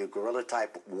 how to do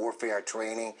guerrilla-type warfare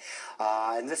training.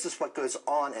 And this is what goes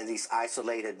on in these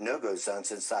isolated no-go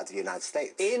zones inside the United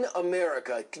States. In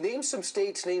America, name some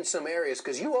states, name some areas,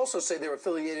 because you also say they're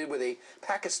affiliated with a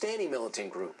Pakistani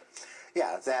militant group.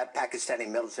 Yeah, that Pakistani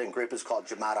militant group is called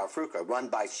Jamaat al-Furqa, run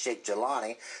by Sheikh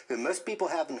Jelani, who most people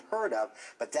haven't heard of,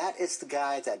 but that is the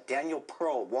guy that Daniel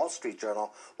Pearl, Wall Street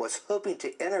Journal, was hoping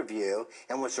to interview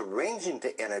and was arranging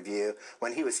to interview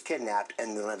when he was kidnapped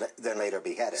and then later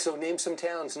beheaded. So name some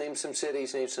towns, name some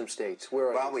cities, name some states.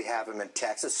 Where are Well, you? we have him in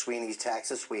Texas, Sweeney,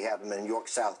 Texas. We have him in York,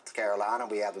 South Carolina.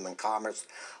 We have him in Commerce,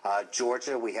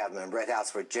 Georgia. We have him in Red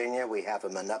House, Virginia. We have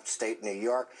him in upstate New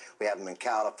York. We have him in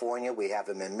California. We have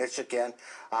him in Michigan.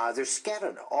 They're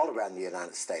scattered all around the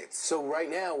United States. So right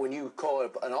now, when you call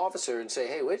up an officer and say,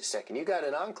 hey, wait a second, you got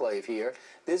an enclave here.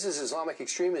 This is Islamic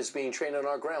extremists being trained on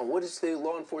our ground. What is the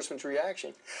law enforcement's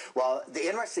reaction? Well, the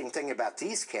interesting thing about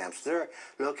these camps, they're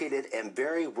located in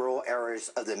very rural areas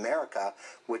of America,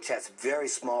 which has very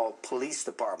small police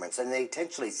departments, and they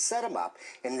intentionally set them up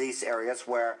in these areas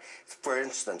where, for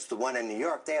instance, the one in New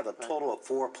York, they have a total of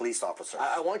 4 police officers.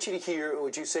 I want you to hear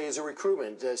what you say is a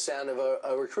recruitment, the sound of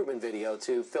a recruitment video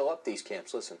to fill up these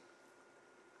camps. Listen.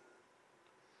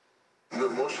 You're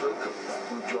most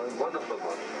welcome to join one of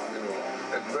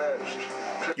our,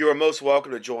 advanced. You are most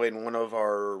welcome to join one of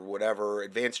our, whatever,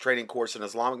 advanced training course in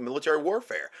Islamic military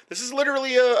warfare. This is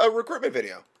literally a recruitment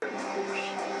video.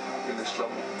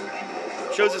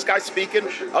 Shows this guy speaking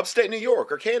upstate New York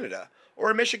or Canada,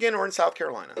 or in Michigan or in South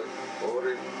Carolina. Or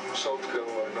in South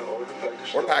Carolina or in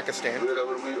Pakistan. Or Pakistan.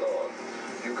 Wherever we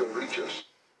are, you can reach us.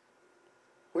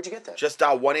 Where'd you get that? Just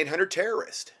dial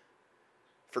 1-800-TERRORIST.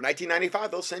 For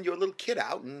 $19.95, they'll send you a little kit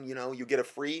out, and you get a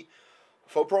free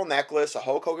faux pearl necklace, a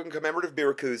Hulk Hogan commemorative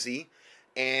beer koozie,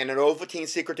 and an Ovaltine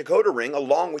secret decoder ring,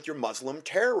 along with your Muslim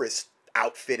terrorist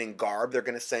outfit and garb. They're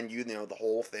going to send you, the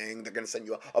whole thing. They're going to send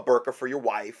you a burqa for your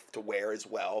wife to wear as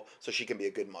well, so she can be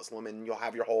a good Muslim, and you'll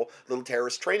have your whole little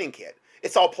terrorist training kit.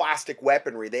 It's all plastic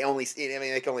weaponry. They can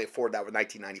only afford that with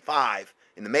 $19.95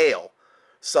 in the mail.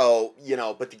 So,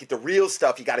 but to get the real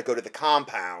stuff, you got to go to the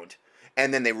compound.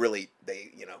 And then they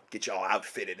get you all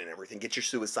outfitted and everything. Get your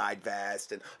suicide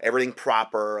vest and everything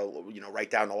proper, right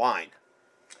down the line.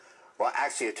 Well,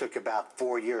 actually, it took about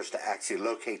 4 years to actually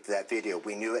locate that video.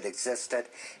 We knew it existed,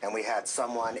 and we had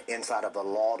someone inside of a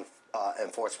law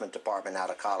enforcement department out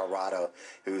of Colorado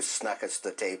who snuck us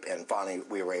the tape, and finally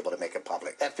we were able to make it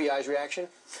public. FBI's reaction?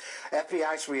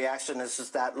 FBI's reaction is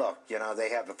that, look, they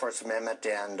have the First Amendment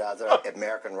and other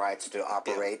American rights to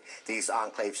operate these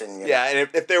enclaves in... Yeah, and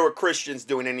if there were Christians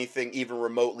doing anything even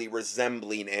remotely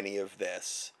resembling any of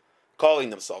this, calling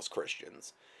themselves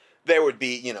Christians, there would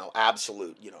be,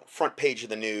 absolute, front page of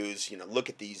the news, look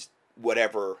at these,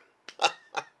 whatever...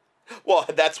 Well,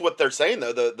 that's what they're saying,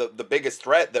 though. The biggest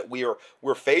threat that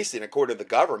we're facing, according to the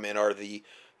government, are the,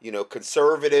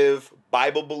 conservative,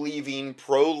 Bible-believing,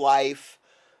 pro-life,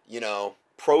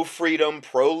 pro-freedom,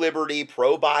 pro-liberty,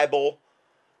 pro-Bible,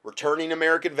 returning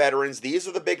American veterans. These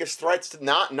are the biggest threats.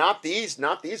 Not these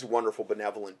wonderful,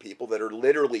 benevolent people that are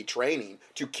literally training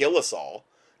to kill us all.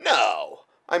 No.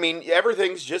 I mean,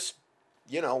 everything's just,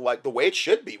 like the way it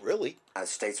should be, really.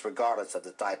 States, regardless of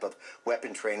the type of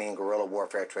weapon training, guerrilla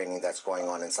warfare training that's going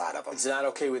on inside of them. It's not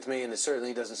okay with me, and it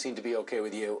certainly doesn't seem to be okay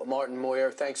with you. Martin Moyer,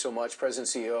 thanks so much,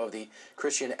 President and CEO of the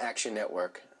Christian Action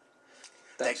Network.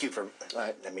 Thanks. Thank you for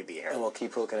letting me be here. And we'll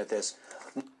keep looking at this.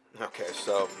 Okay,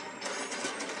 so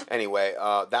anyway,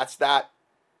 that's that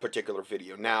particular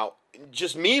video. Now,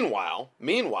 just meanwhile,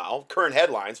 current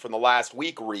headlines from the last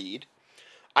week read,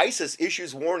 ISIS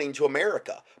issues warning to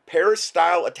America.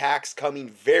 Paris-style attacks coming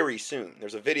very soon.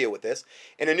 There's a video with this.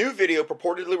 And a new video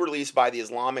purportedly released by the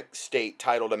Islamic State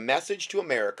titled A Message to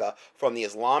America from the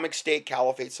Islamic State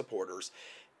Caliphate Supporters.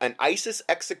 An ISIS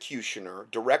executioner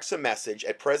directs a message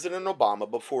at President Obama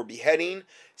before beheading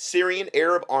Syrian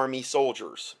Arab Army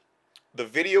soldiers. The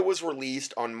video was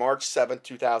released on March 7,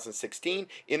 2016.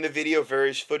 In the video,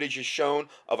 various footage is shown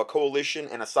of a coalition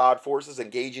and Assad forces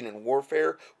engaging in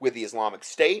warfare with the Islamic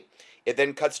State. It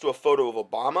then cuts to a photo of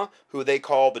Obama, who they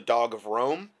call the Dog of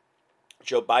Rome,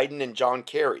 Joe Biden and John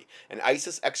Kerry. An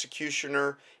ISIS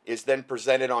executioner is then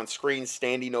presented on screen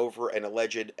standing over an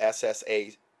alleged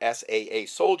SAA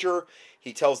soldier.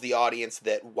 He tells the audience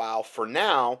that while for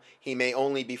now he may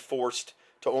only be forced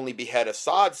to only behead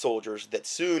Assad soldiers, that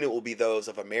soon it will be those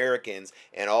of Americans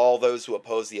and all those who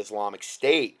oppose the Islamic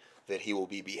State that he will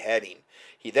be beheading.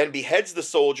 He then beheads the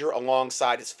soldier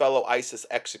alongside his fellow ISIS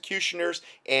executioners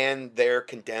and their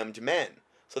condemned men.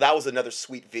 So that was another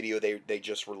sweet video they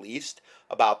just released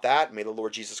about that. May the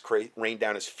Lord Jesus rain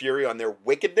down his fury on their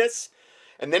wickedness.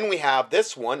 And then we have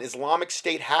this one: Islamic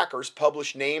State hackers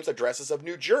publish names, addresses of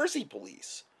New Jersey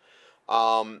police.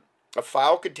 A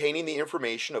file containing the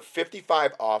information of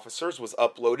 55 officers was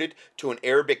uploaded to an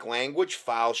Arabic language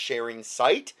file sharing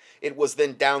site. It was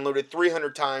then downloaded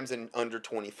 300 times in under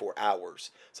 24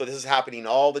 hours. So this is happening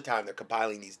all the time. They're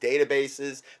compiling these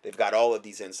databases. They've got all of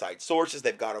these inside sources.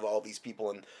 They've got all these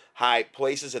people in high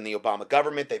places in the Obama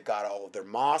government. They've got all of their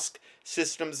mosque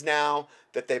systems now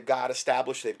that they've got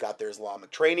established. They've got their Islamic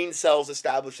training cells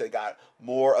established. They got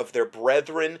more of their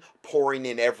brethren pouring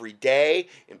in every day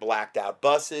in blacked out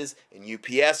buses, in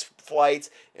UPS flights,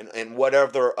 and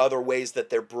whatever other ways that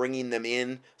they're bringing them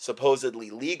in supposedly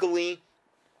legally.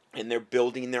 And they're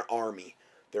building their army.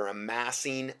 They're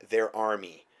amassing their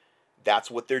army. That's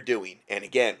what they're doing. And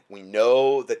again, we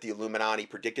know that the Illuminati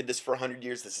predicted this for 100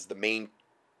 years. This is the main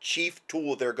chief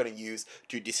tool they're going to use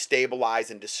to destabilize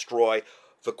and destroy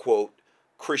the, quote,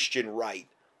 Christian right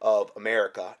of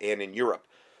America and in Europe.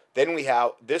 Then we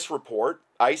have this report: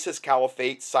 ISIS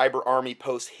Caliphate Cyber Army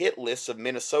posts hit lists of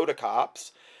Minnesota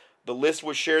cops. The list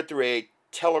was shared through a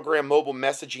Telegram mobile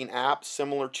messaging app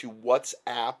similar to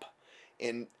WhatsApp.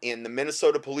 And the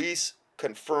Minnesota police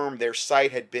confirmed their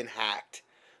site had been hacked.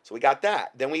 So we got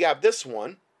that. Then we have this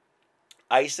one.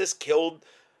 ISIS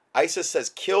says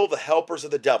kill the helpers of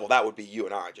the devil. That would be you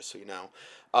and I, just so you know.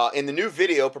 In the new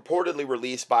video purportedly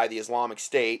released by the Islamic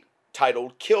State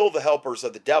titled Kill the Helpers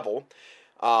of the Devil,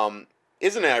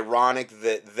 isn't it ironic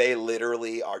that they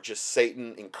literally are just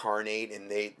Satan incarnate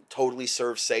and they totally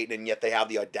serve Satan, and yet they have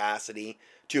the audacity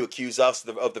to accuse us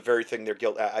of the very thing they're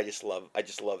guilty. I just love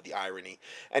the irony.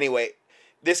 Anyway,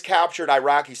 this captured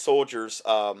Iraqi soldiers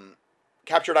are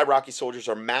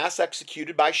mass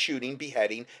executed by shooting,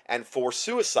 beheading, and forced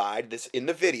suicide. This in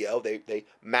the video, they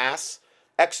mass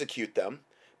execute them,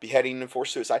 beheading and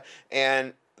forced suicide.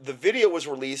 And the video was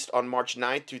released on March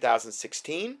 9th,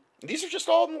 2016. These are just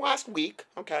all in the last week,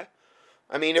 okay?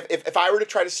 I mean, if I were to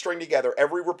try to string together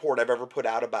every report I've ever put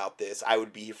out about this, I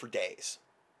would be here for days.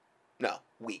 No,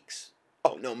 weeks.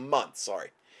 Oh, no, months, sorry.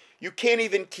 You can't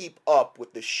even keep up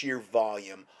with the sheer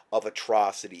volume of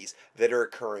atrocities that are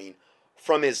occurring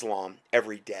from Islam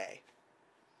every day.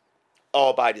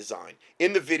 All by design.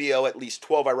 In the video, at least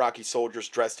 12 Iraqi soldiers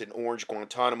dressed in orange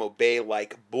Guantanamo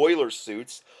Bay-like boiler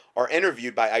suits are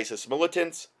interviewed by ISIS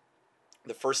militants.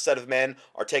 The first set of men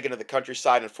are taken to the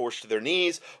countryside and forced to their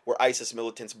knees, where ISIS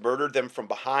militants murdered them from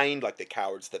behind like the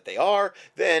cowards that they are.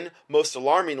 Then, most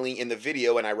alarmingly in the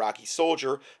video, an Iraqi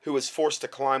soldier who is forced to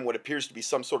climb what appears to be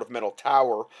some sort of metal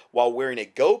tower while wearing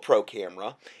a GoPro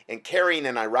camera and carrying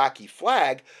an Iraqi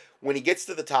flag. When he gets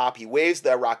to the top, he waves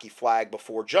the Iraqi flag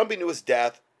before jumping to his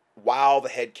death while the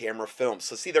head camera films.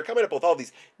 So see, they're coming up with all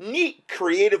these neat,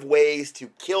 creative ways to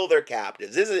kill their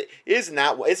captives.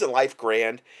 Isn't life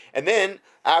grand? And then,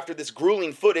 after this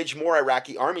grueling footage, more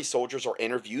Iraqi army soldiers are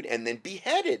interviewed and then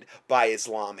beheaded by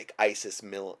Islamic ISIS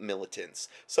militants.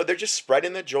 So they're just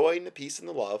spreading the joy and the peace and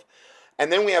the love.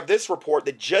 And then we have this report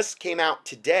that just came out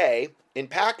today. In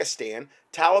Pakistan,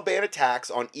 Taliban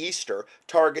attacks on Easter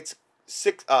targets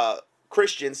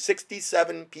Christians.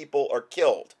 67 people are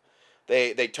killed.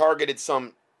 They targeted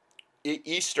some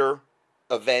Easter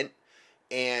event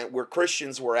and where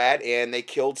Christians were at, and they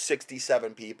killed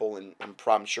 67 people, and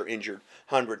I'm sure injured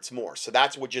hundreds more. So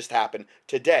that's what just happened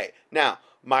today. Now,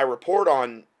 my report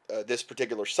on this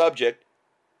particular subject,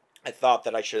 I thought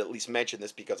that I should at least mention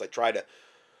this because I try to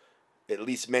at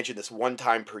least mention this one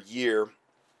time per year.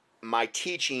 My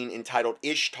teaching entitled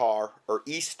Ishtar or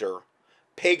Easter,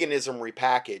 Paganism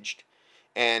Repackaged,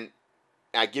 and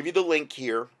I give you the link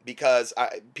here because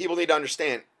people need to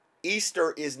understand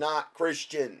Easter is not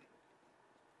Christian.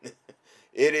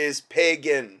 It is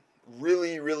pagan.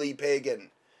 Really, really pagan.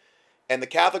 And the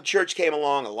Catholic Church came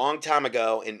along a long time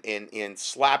ago and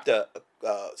slapped a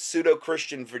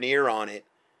pseudo-Christian veneer on it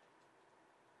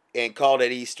and called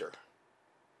it Easter,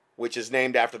 which is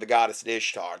named after the goddess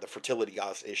Ishtar, the fertility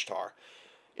goddess Ishtar.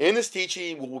 In this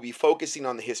teaching, we will be focusing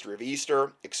on the history of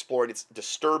Easter, exploring its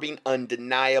disturbing,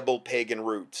 undeniable pagan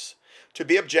roots. To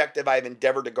be objective, I have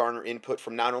endeavored to garner input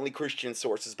from not only Christian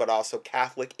sources, but also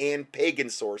Catholic and pagan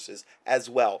sources as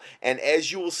well. And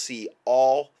as you will see,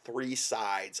 all three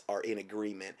sides are in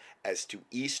agreement as to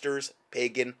Easter's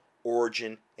pagan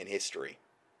origin and history.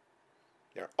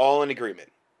 They're all in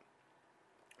agreement.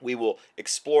 We will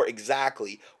explore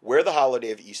exactly where the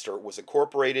holiday of Easter was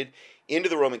incorporated into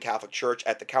the Roman Catholic Church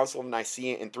at the Council of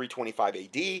Nicaea in 325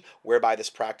 AD, whereby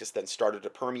this practice then started to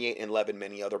permeate and leaven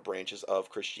many other branches of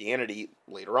Christianity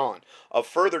later on. Of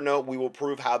further note, we will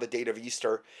prove how the date of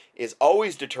Easter is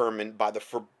always determined by the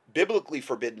biblically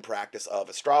forbidden practice of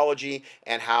astrology,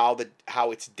 and how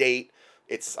its date,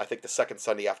 it's I think the second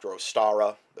Sunday after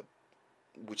Ostara,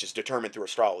 which is determined through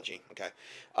astrology, okay,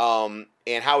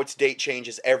 and how its date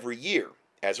changes every year.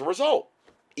 As a result,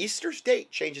 Easter's date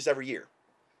changes every year.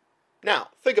 Now,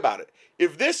 think about it.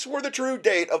 If this were the true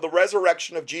date of the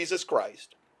resurrection of Jesus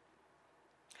Christ,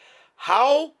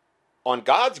 how on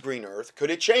God's green earth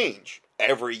could it change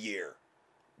every year,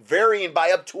 varying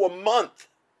by up to a month?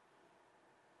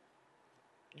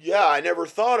 Yeah, I never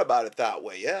thought about it that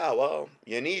way. Yeah, well,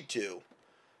 you need to.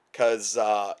 Because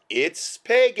it's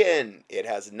pagan. It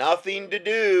has nothing to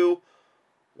do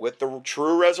with the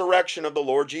true resurrection of the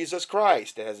Lord Jesus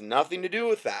Christ. It has nothing to do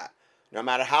with that. No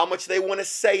matter how much they want to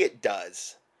say it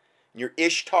does. Your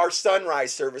Ishtar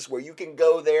sunrise service, where you can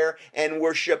go there and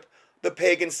worship the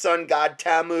pagan sun god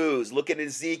Tammuz. Look at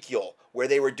Ezekiel, where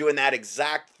they were doing that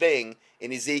exact thing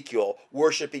in Ezekiel,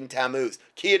 worshiping Tammuz.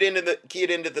 Key it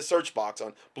into the search box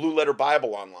on Blue Letter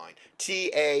Bible Online.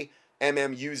 Tammuz.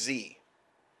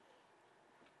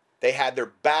 They had their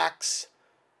backs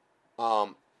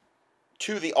to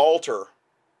the altar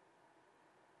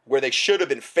where they should have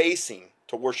been facing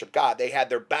to worship God. They had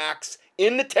their backs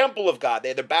in the temple of God. They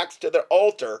had their backs to their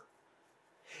altar,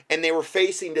 and they were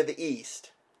facing to the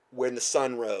east when the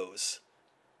sun rose,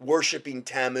 worshiping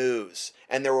Tammuz.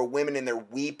 And there were women in there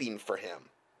weeping for him,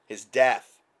 his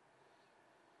death.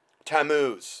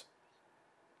 Tammuz.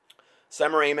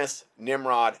 Semiramis,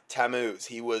 Nimrod, Tammuz.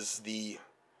 He was the...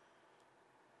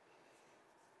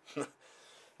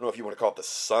 I don't know if you want to call it the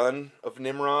son of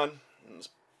Nimrod.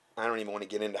 I don't even want to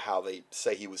get into how they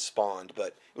say he was spawned, but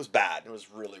it was bad. It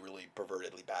was really, really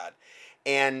pervertedly bad.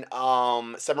 And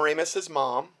Semiramis'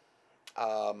 mom.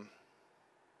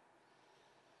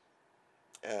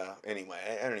 Anyway,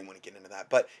 I don't even want to get into that,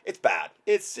 but it's bad.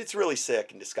 It's really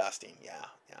sick and disgusting. Yeah.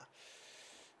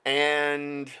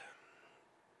 And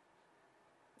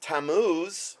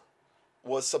Tammuz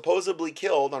was supposedly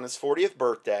killed on his 40th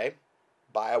birthday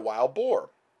by a wild boar.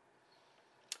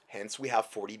 Hence, we have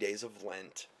 40 days of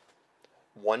Lent.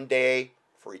 One day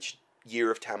for each year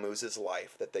of Tammuz's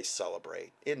life that they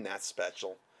celebrate. Isn't that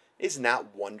special? Isn't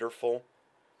that wonderful?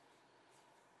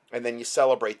 And then you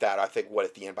celebrate that, I think,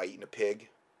 at the end by eating a pig?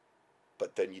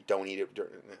 But then you don't eat it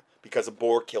because a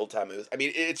boar killed Tammuz. I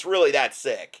mean, it's really that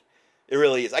sick. It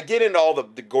really is. I get into all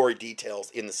the gory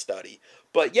details in the study.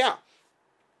 But yeah,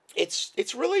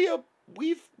 it's really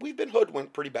we've been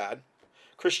hoodwinked pretty bad.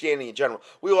 Christianity in general.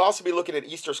 We will also be looking at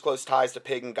Easter's close ties to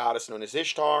pagan goddess known as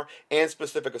Ishtar, and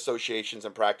specific associations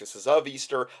and practices of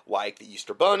Easter, like the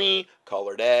Easter bunny,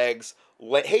 colored eggs.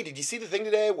 Hey, did you see the thing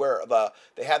today where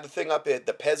they had the thing up at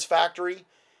the Pez factory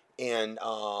in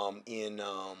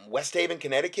West Haven,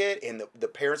 Connecticut, and the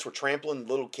parents were trampling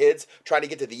little kids trying to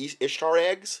get to the Ishtar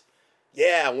eggs?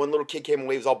 Yeah, one little kid came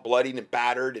away, was all bloodied and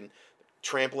battered and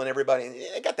trampling everybody. And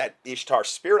they got that Ishtar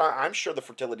spirit. I'm sure the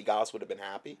fertility goddess would have been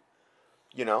happy.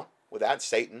 With that,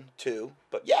 Satan too.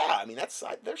 But yeah, I mean,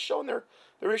 they're showing their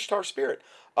Ishtar spirit.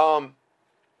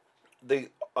 The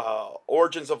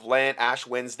origins of Lent, Ash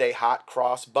Wednesday, hot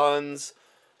cross buns,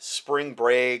 spring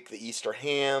break, the Easter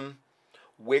ham,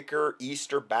 wicker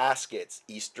Easter baskets,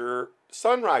 Easter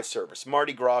sunrise service,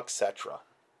 Mardi Gras, etc.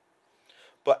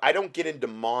 But I don't get into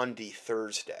Maundy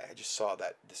Thursday. I just saw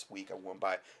that this week. I went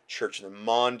by church and the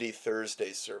Maundy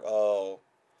Thursday service. Oh.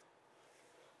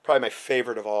 Probably my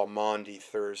favorite of all, Maundy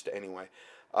Thursday. Anyway,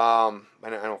 I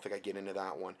don't think I get into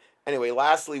that one. Anyway,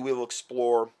 lastly, we will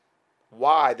explore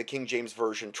why the King James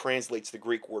Version translates the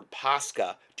Greek word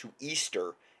Pascha to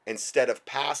Easter instead of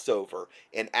Passover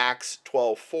in Acts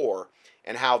 12:4,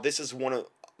 and how this is one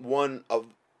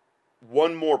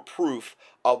more proof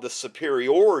of the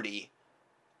superiority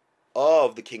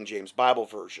of the King James Bible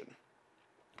version,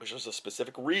 which was a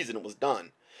specific reason it was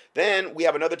done. Then we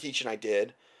have another teaching I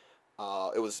did.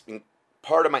 It was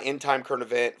part of my End Time Current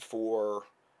Event for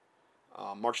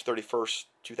March 31st,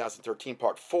 2013,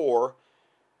 Part 4,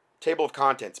 Table of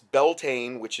Contents.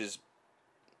 Beltane, which is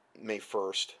May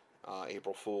 1st,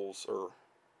 April Fool's, or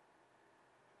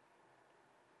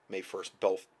May 1st,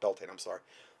 Beltane, I'm sorry.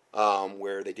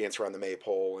 where they dance around the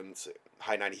maypole and it's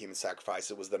high night of human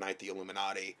sacrifice. It was the night the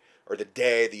Illuminati, or the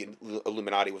day the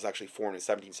Illuminati was actually formed in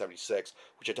 1776,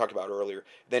 which I talked about earlier.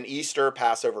 Then Easter,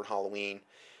 Passover, and Halloween.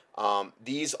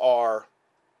 These are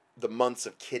the months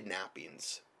of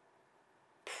kidnappings.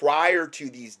 Prior to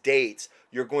these dates,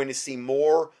 you're going to see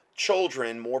more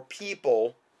children, more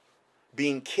people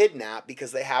being kidnapped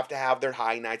because they have to have their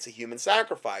high nights of human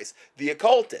sacrifice, the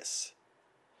occultists.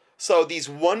 So these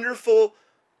wonderful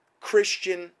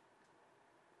Christian,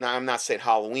 now I'm not saying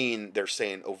Halloween, they're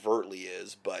saying overtly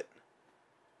is, but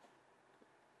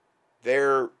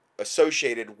they're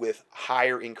associated with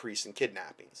higher increase in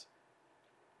kidnappings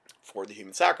for the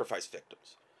human sacrifice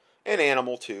victims. And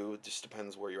animal too, it just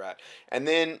depends where you're at. And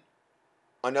then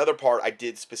another part I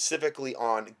did specifically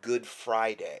on Good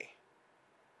Friday.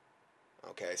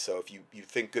 Okay, so if you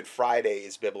think Good Friday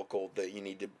is biblical, that you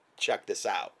need to check this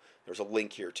out. There's a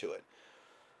link here to it.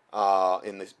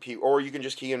 Or you can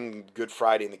just key in Good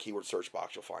Friday in the keyword search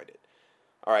box, you'll find it.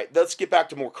 All right, let's get back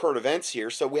to more current events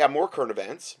here. So we have more current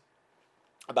events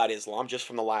about Islam just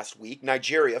from the last week.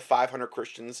 Nigeria, 500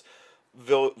 Christians,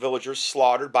 villagers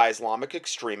slaughtered by Islamic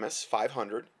extremists,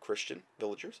 500 Christian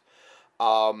villagers.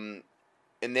 And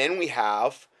then we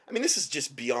have, this is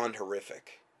just beyond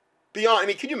horrific. Can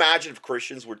you imagine if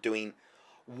Christians were doing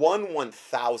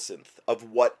 1/1000th of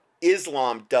what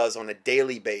Islam does on a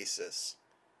daily basis?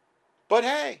 But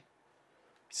hey,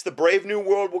 it's the brave new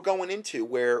world we're going into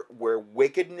where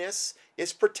wickedness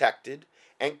is protected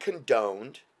and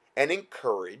condoned and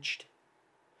encouraged,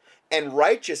 and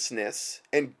righteousness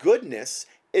and goodness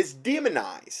is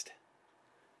demonized.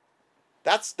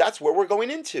 That's where we're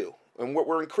going into, and what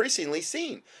we're increasingly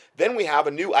seeing. Then we have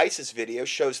a new ISIS video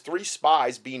shows 3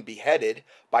 spies being beheaded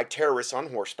by terrorists on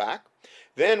horseback.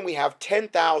 Then we have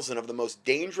 10,000 of the most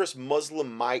dangerous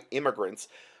Muslim immigrants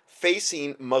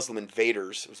facing Muslim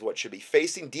invaders, is what should be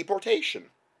facing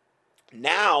deportation,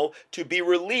 now to be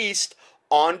released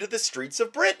onto the streets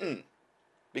of Britain.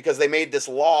 Because they made this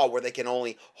law where they can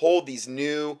only hold these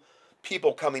new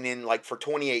people coming in like for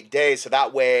 28 days. So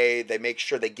that way they make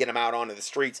sure they get them out onto the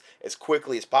streets as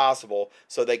quickly as possible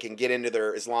so they can get into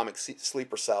their Islamic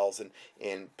sleeper cells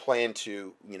and plan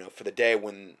to, for the day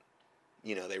when,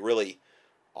 they really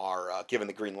are given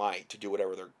the green light to do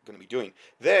whatever they're going to be doing.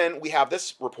 Then we have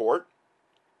this report.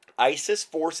 ISIS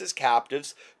forces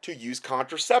captives to use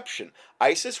contraception.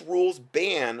 ISIS rules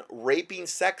ban raping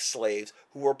sex slaves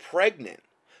who are pregnant.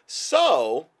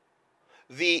 So,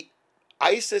 the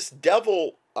ISIS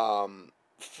devil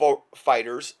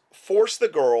fighters force the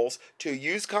girls to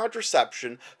use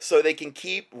contraception so they can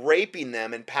keep raping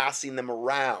them and passing them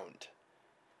around.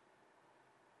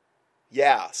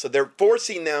 Yeah, so they're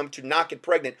forcing them to not get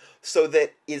pregnant so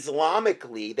that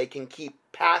Islamically they can keep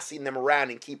passing them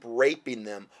around and keep raping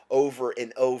them over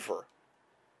and over.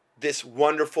 This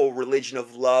wonderful religion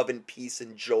of love and peace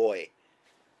and joy.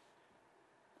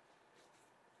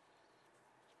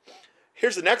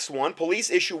 Here's the next one.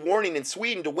 Police issue warning in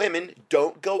Sweden to women,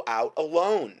 don't go out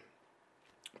alone.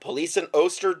 Police in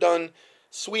Österdun,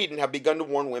 Sweden have begun to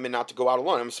warn women not to go out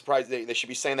alone. I'm surprised they should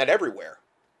be saying that everywhere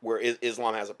where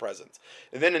Islam has a presence.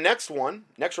 And then the next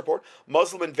report,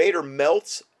 Muslim invader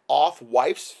melts off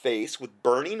wife's face with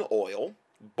boiling oil,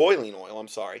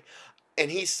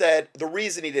 and he said the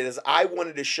reason he did is, I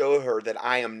wanted to show her that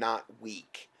I am not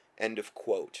weak, end of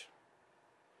quote.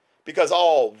 Because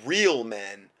all real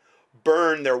men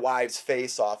burn their wives'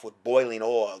 face off with boiling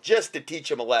oil just to teach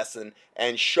them a lesson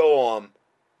and show them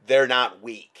they're not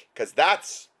weak, because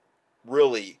that's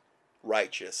really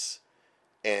righteous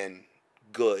and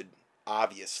good,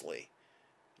 obviously.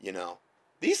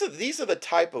 These are the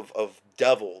type of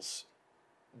devils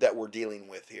that we're dealing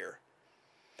with here.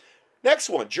 Next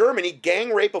one, Germany,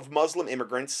 gang of Muslim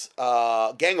immigrants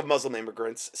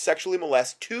sexually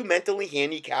molest 2 mentally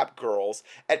handicapped girls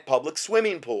at public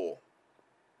swimming pool.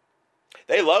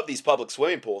 They love these public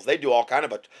swimming pools. They do all kind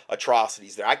of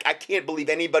atrocities there. I can't believe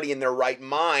anybody in their right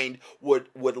mind would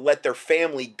let their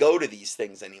family go to these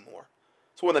things anymore.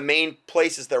 It's one of the main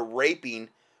places they're raping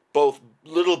both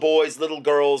little boys, little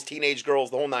girls, teenage girls,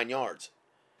 the whole 9 yards.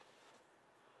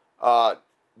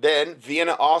 Then,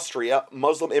 Vienna, Austria,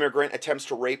 Muslim immigrant attempts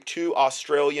to rape 2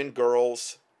 Australian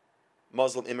girls.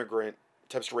 Muslim immigrant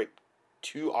attempts to rape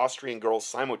 2 Austrian girls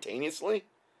simultaneously.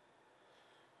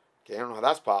 Okay, I don't know how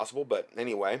that's possible, but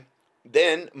anyway.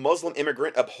 Then, Muslim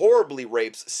immigrant abhorribly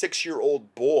rapes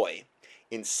 6-year-old boy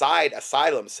inside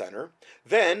asylum center.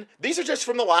 Then, these are just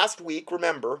from the last week,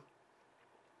 remember.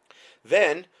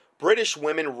 Then, British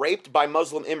women raped by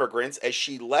Muslim immigrants as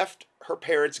she left her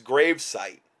parents'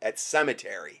 gravesite at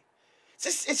cemetery.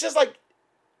 It's just like,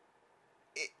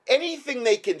 anything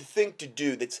they can think to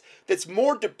do that's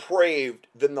more depraved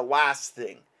than the last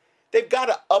thing, they've got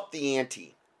to up the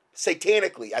ante.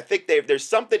 Satanically, I think there's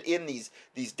something in these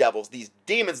devils, these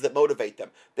demons that motivate them.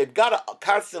 They've got to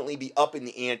constantly be upping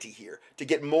the ante here to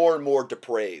get more and more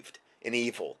depraved and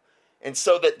evil, and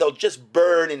so that they'll just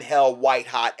burn in hell white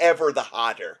hot, ever the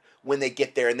hotter when they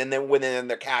get there, and then when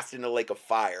they're cast in a lake of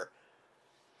fire.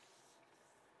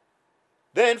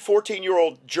 Then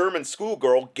 14-year-old German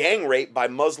schoolgirl gang raped by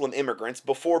Muslim immigrants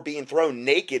before being thrown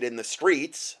naked in the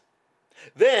streets.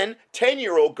 Then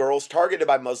 10-year-old girls targeted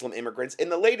by Muslim immigrants in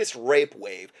the latest rape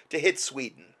wave to hit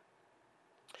Sweden.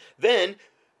 Then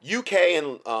UK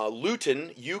and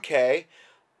Luton, UK,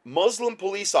 Muslim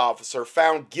police officer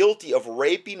found guilty of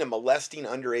raping and molesting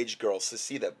underage girls. So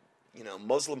see that,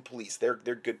 Muslim police, they're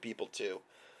good people too,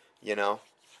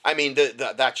 I mean,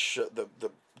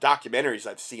 the documentaries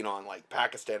I've seen on like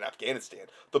Pakistan, Afghanistan,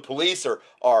 the police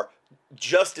are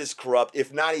just as corrupt,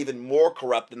 if not even more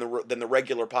corrupt than the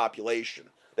regular population.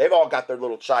 They've all got their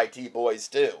little chai tea boys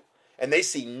too, and they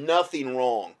see nothing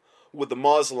wrong with the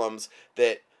Muslims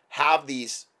that have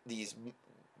these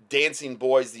dancing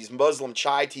boys, these Muslim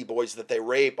chai tea boys that they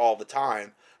rape all the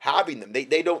time, having them.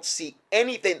 They don't see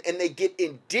anything, and they get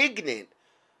indignant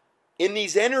in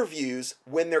these interviews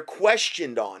when they're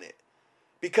questioned on it.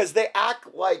 Because they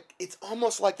act like, it's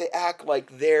almost like they act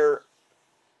like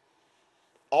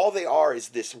all they are is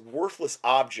this worthless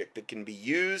object that can be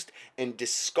used and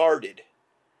discarded.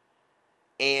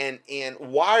 And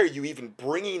why are you even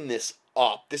bringing this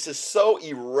up? This is so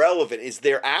irrelevant, is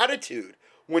their attitude.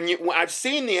 When I've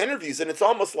seen the interviews, and it's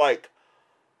almost like,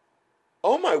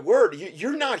 oh my word,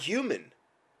 you're not human.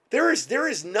 There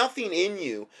is nothing in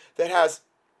you that has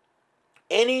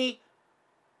any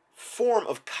form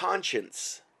of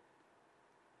conscience,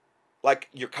 like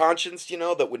your conscience,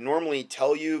 that would normally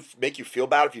make you feel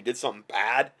bad if you did something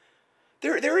bad.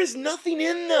 There is nothing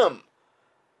in them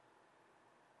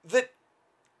that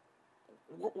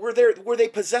where they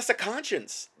possess a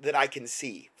conscience that I can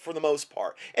see for the most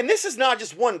part. And this is not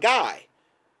just one guy.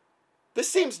 This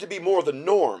seems to be more the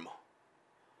norm.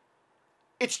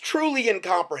 It's truly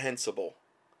incomprehensible.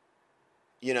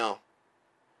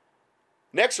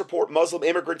 Next report, Muslim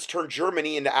immigrants turn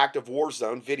Germany into active war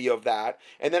zone, video of that.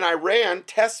 And then Iran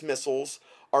test missiles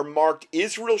are marked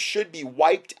Israel should be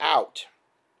wiped out.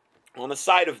 On the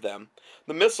side of them,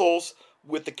 the missiles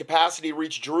with the capacity to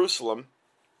reach Jerusalem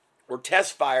were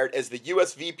test fired as the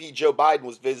U.S. VP Joe Biden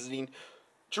was visiting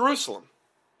Jerusalem.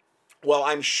 Well,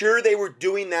 I'm sure they were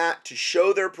doing that to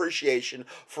show their appreciation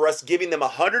for us giving them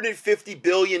 $150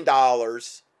 billion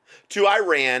to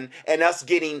Iran and us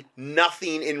getting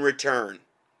nothing in return.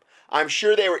 I'm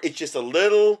sure it's just a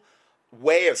little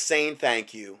way of saying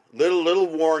thank you, little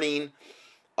warning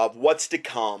of what's to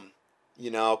come,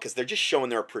 because they're just showing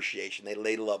their appreciation.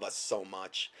 They love us so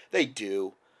much. They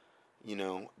do,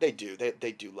 they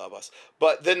do love us.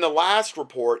 But then the last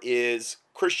report is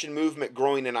Christian movement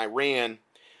growing in Iran.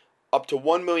 Up to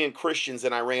 1 million Christians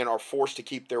in Iran are forced to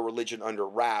keep their religion under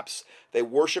wraps. They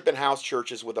worship in house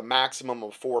churches with a maximum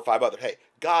of 4 or 5 others. Hey,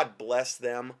 God bless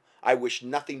them. I wish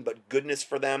nothing but goodness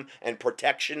for them and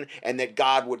protection, and that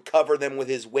God would cover them with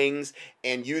his wings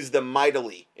and use them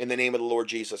mightily in the name of the Lord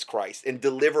Jesus Christ and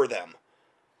deliver them.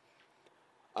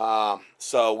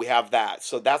 So we have that.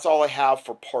 So that's all I have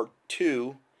for part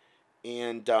 2,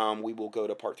 and we will go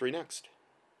to part 3 next.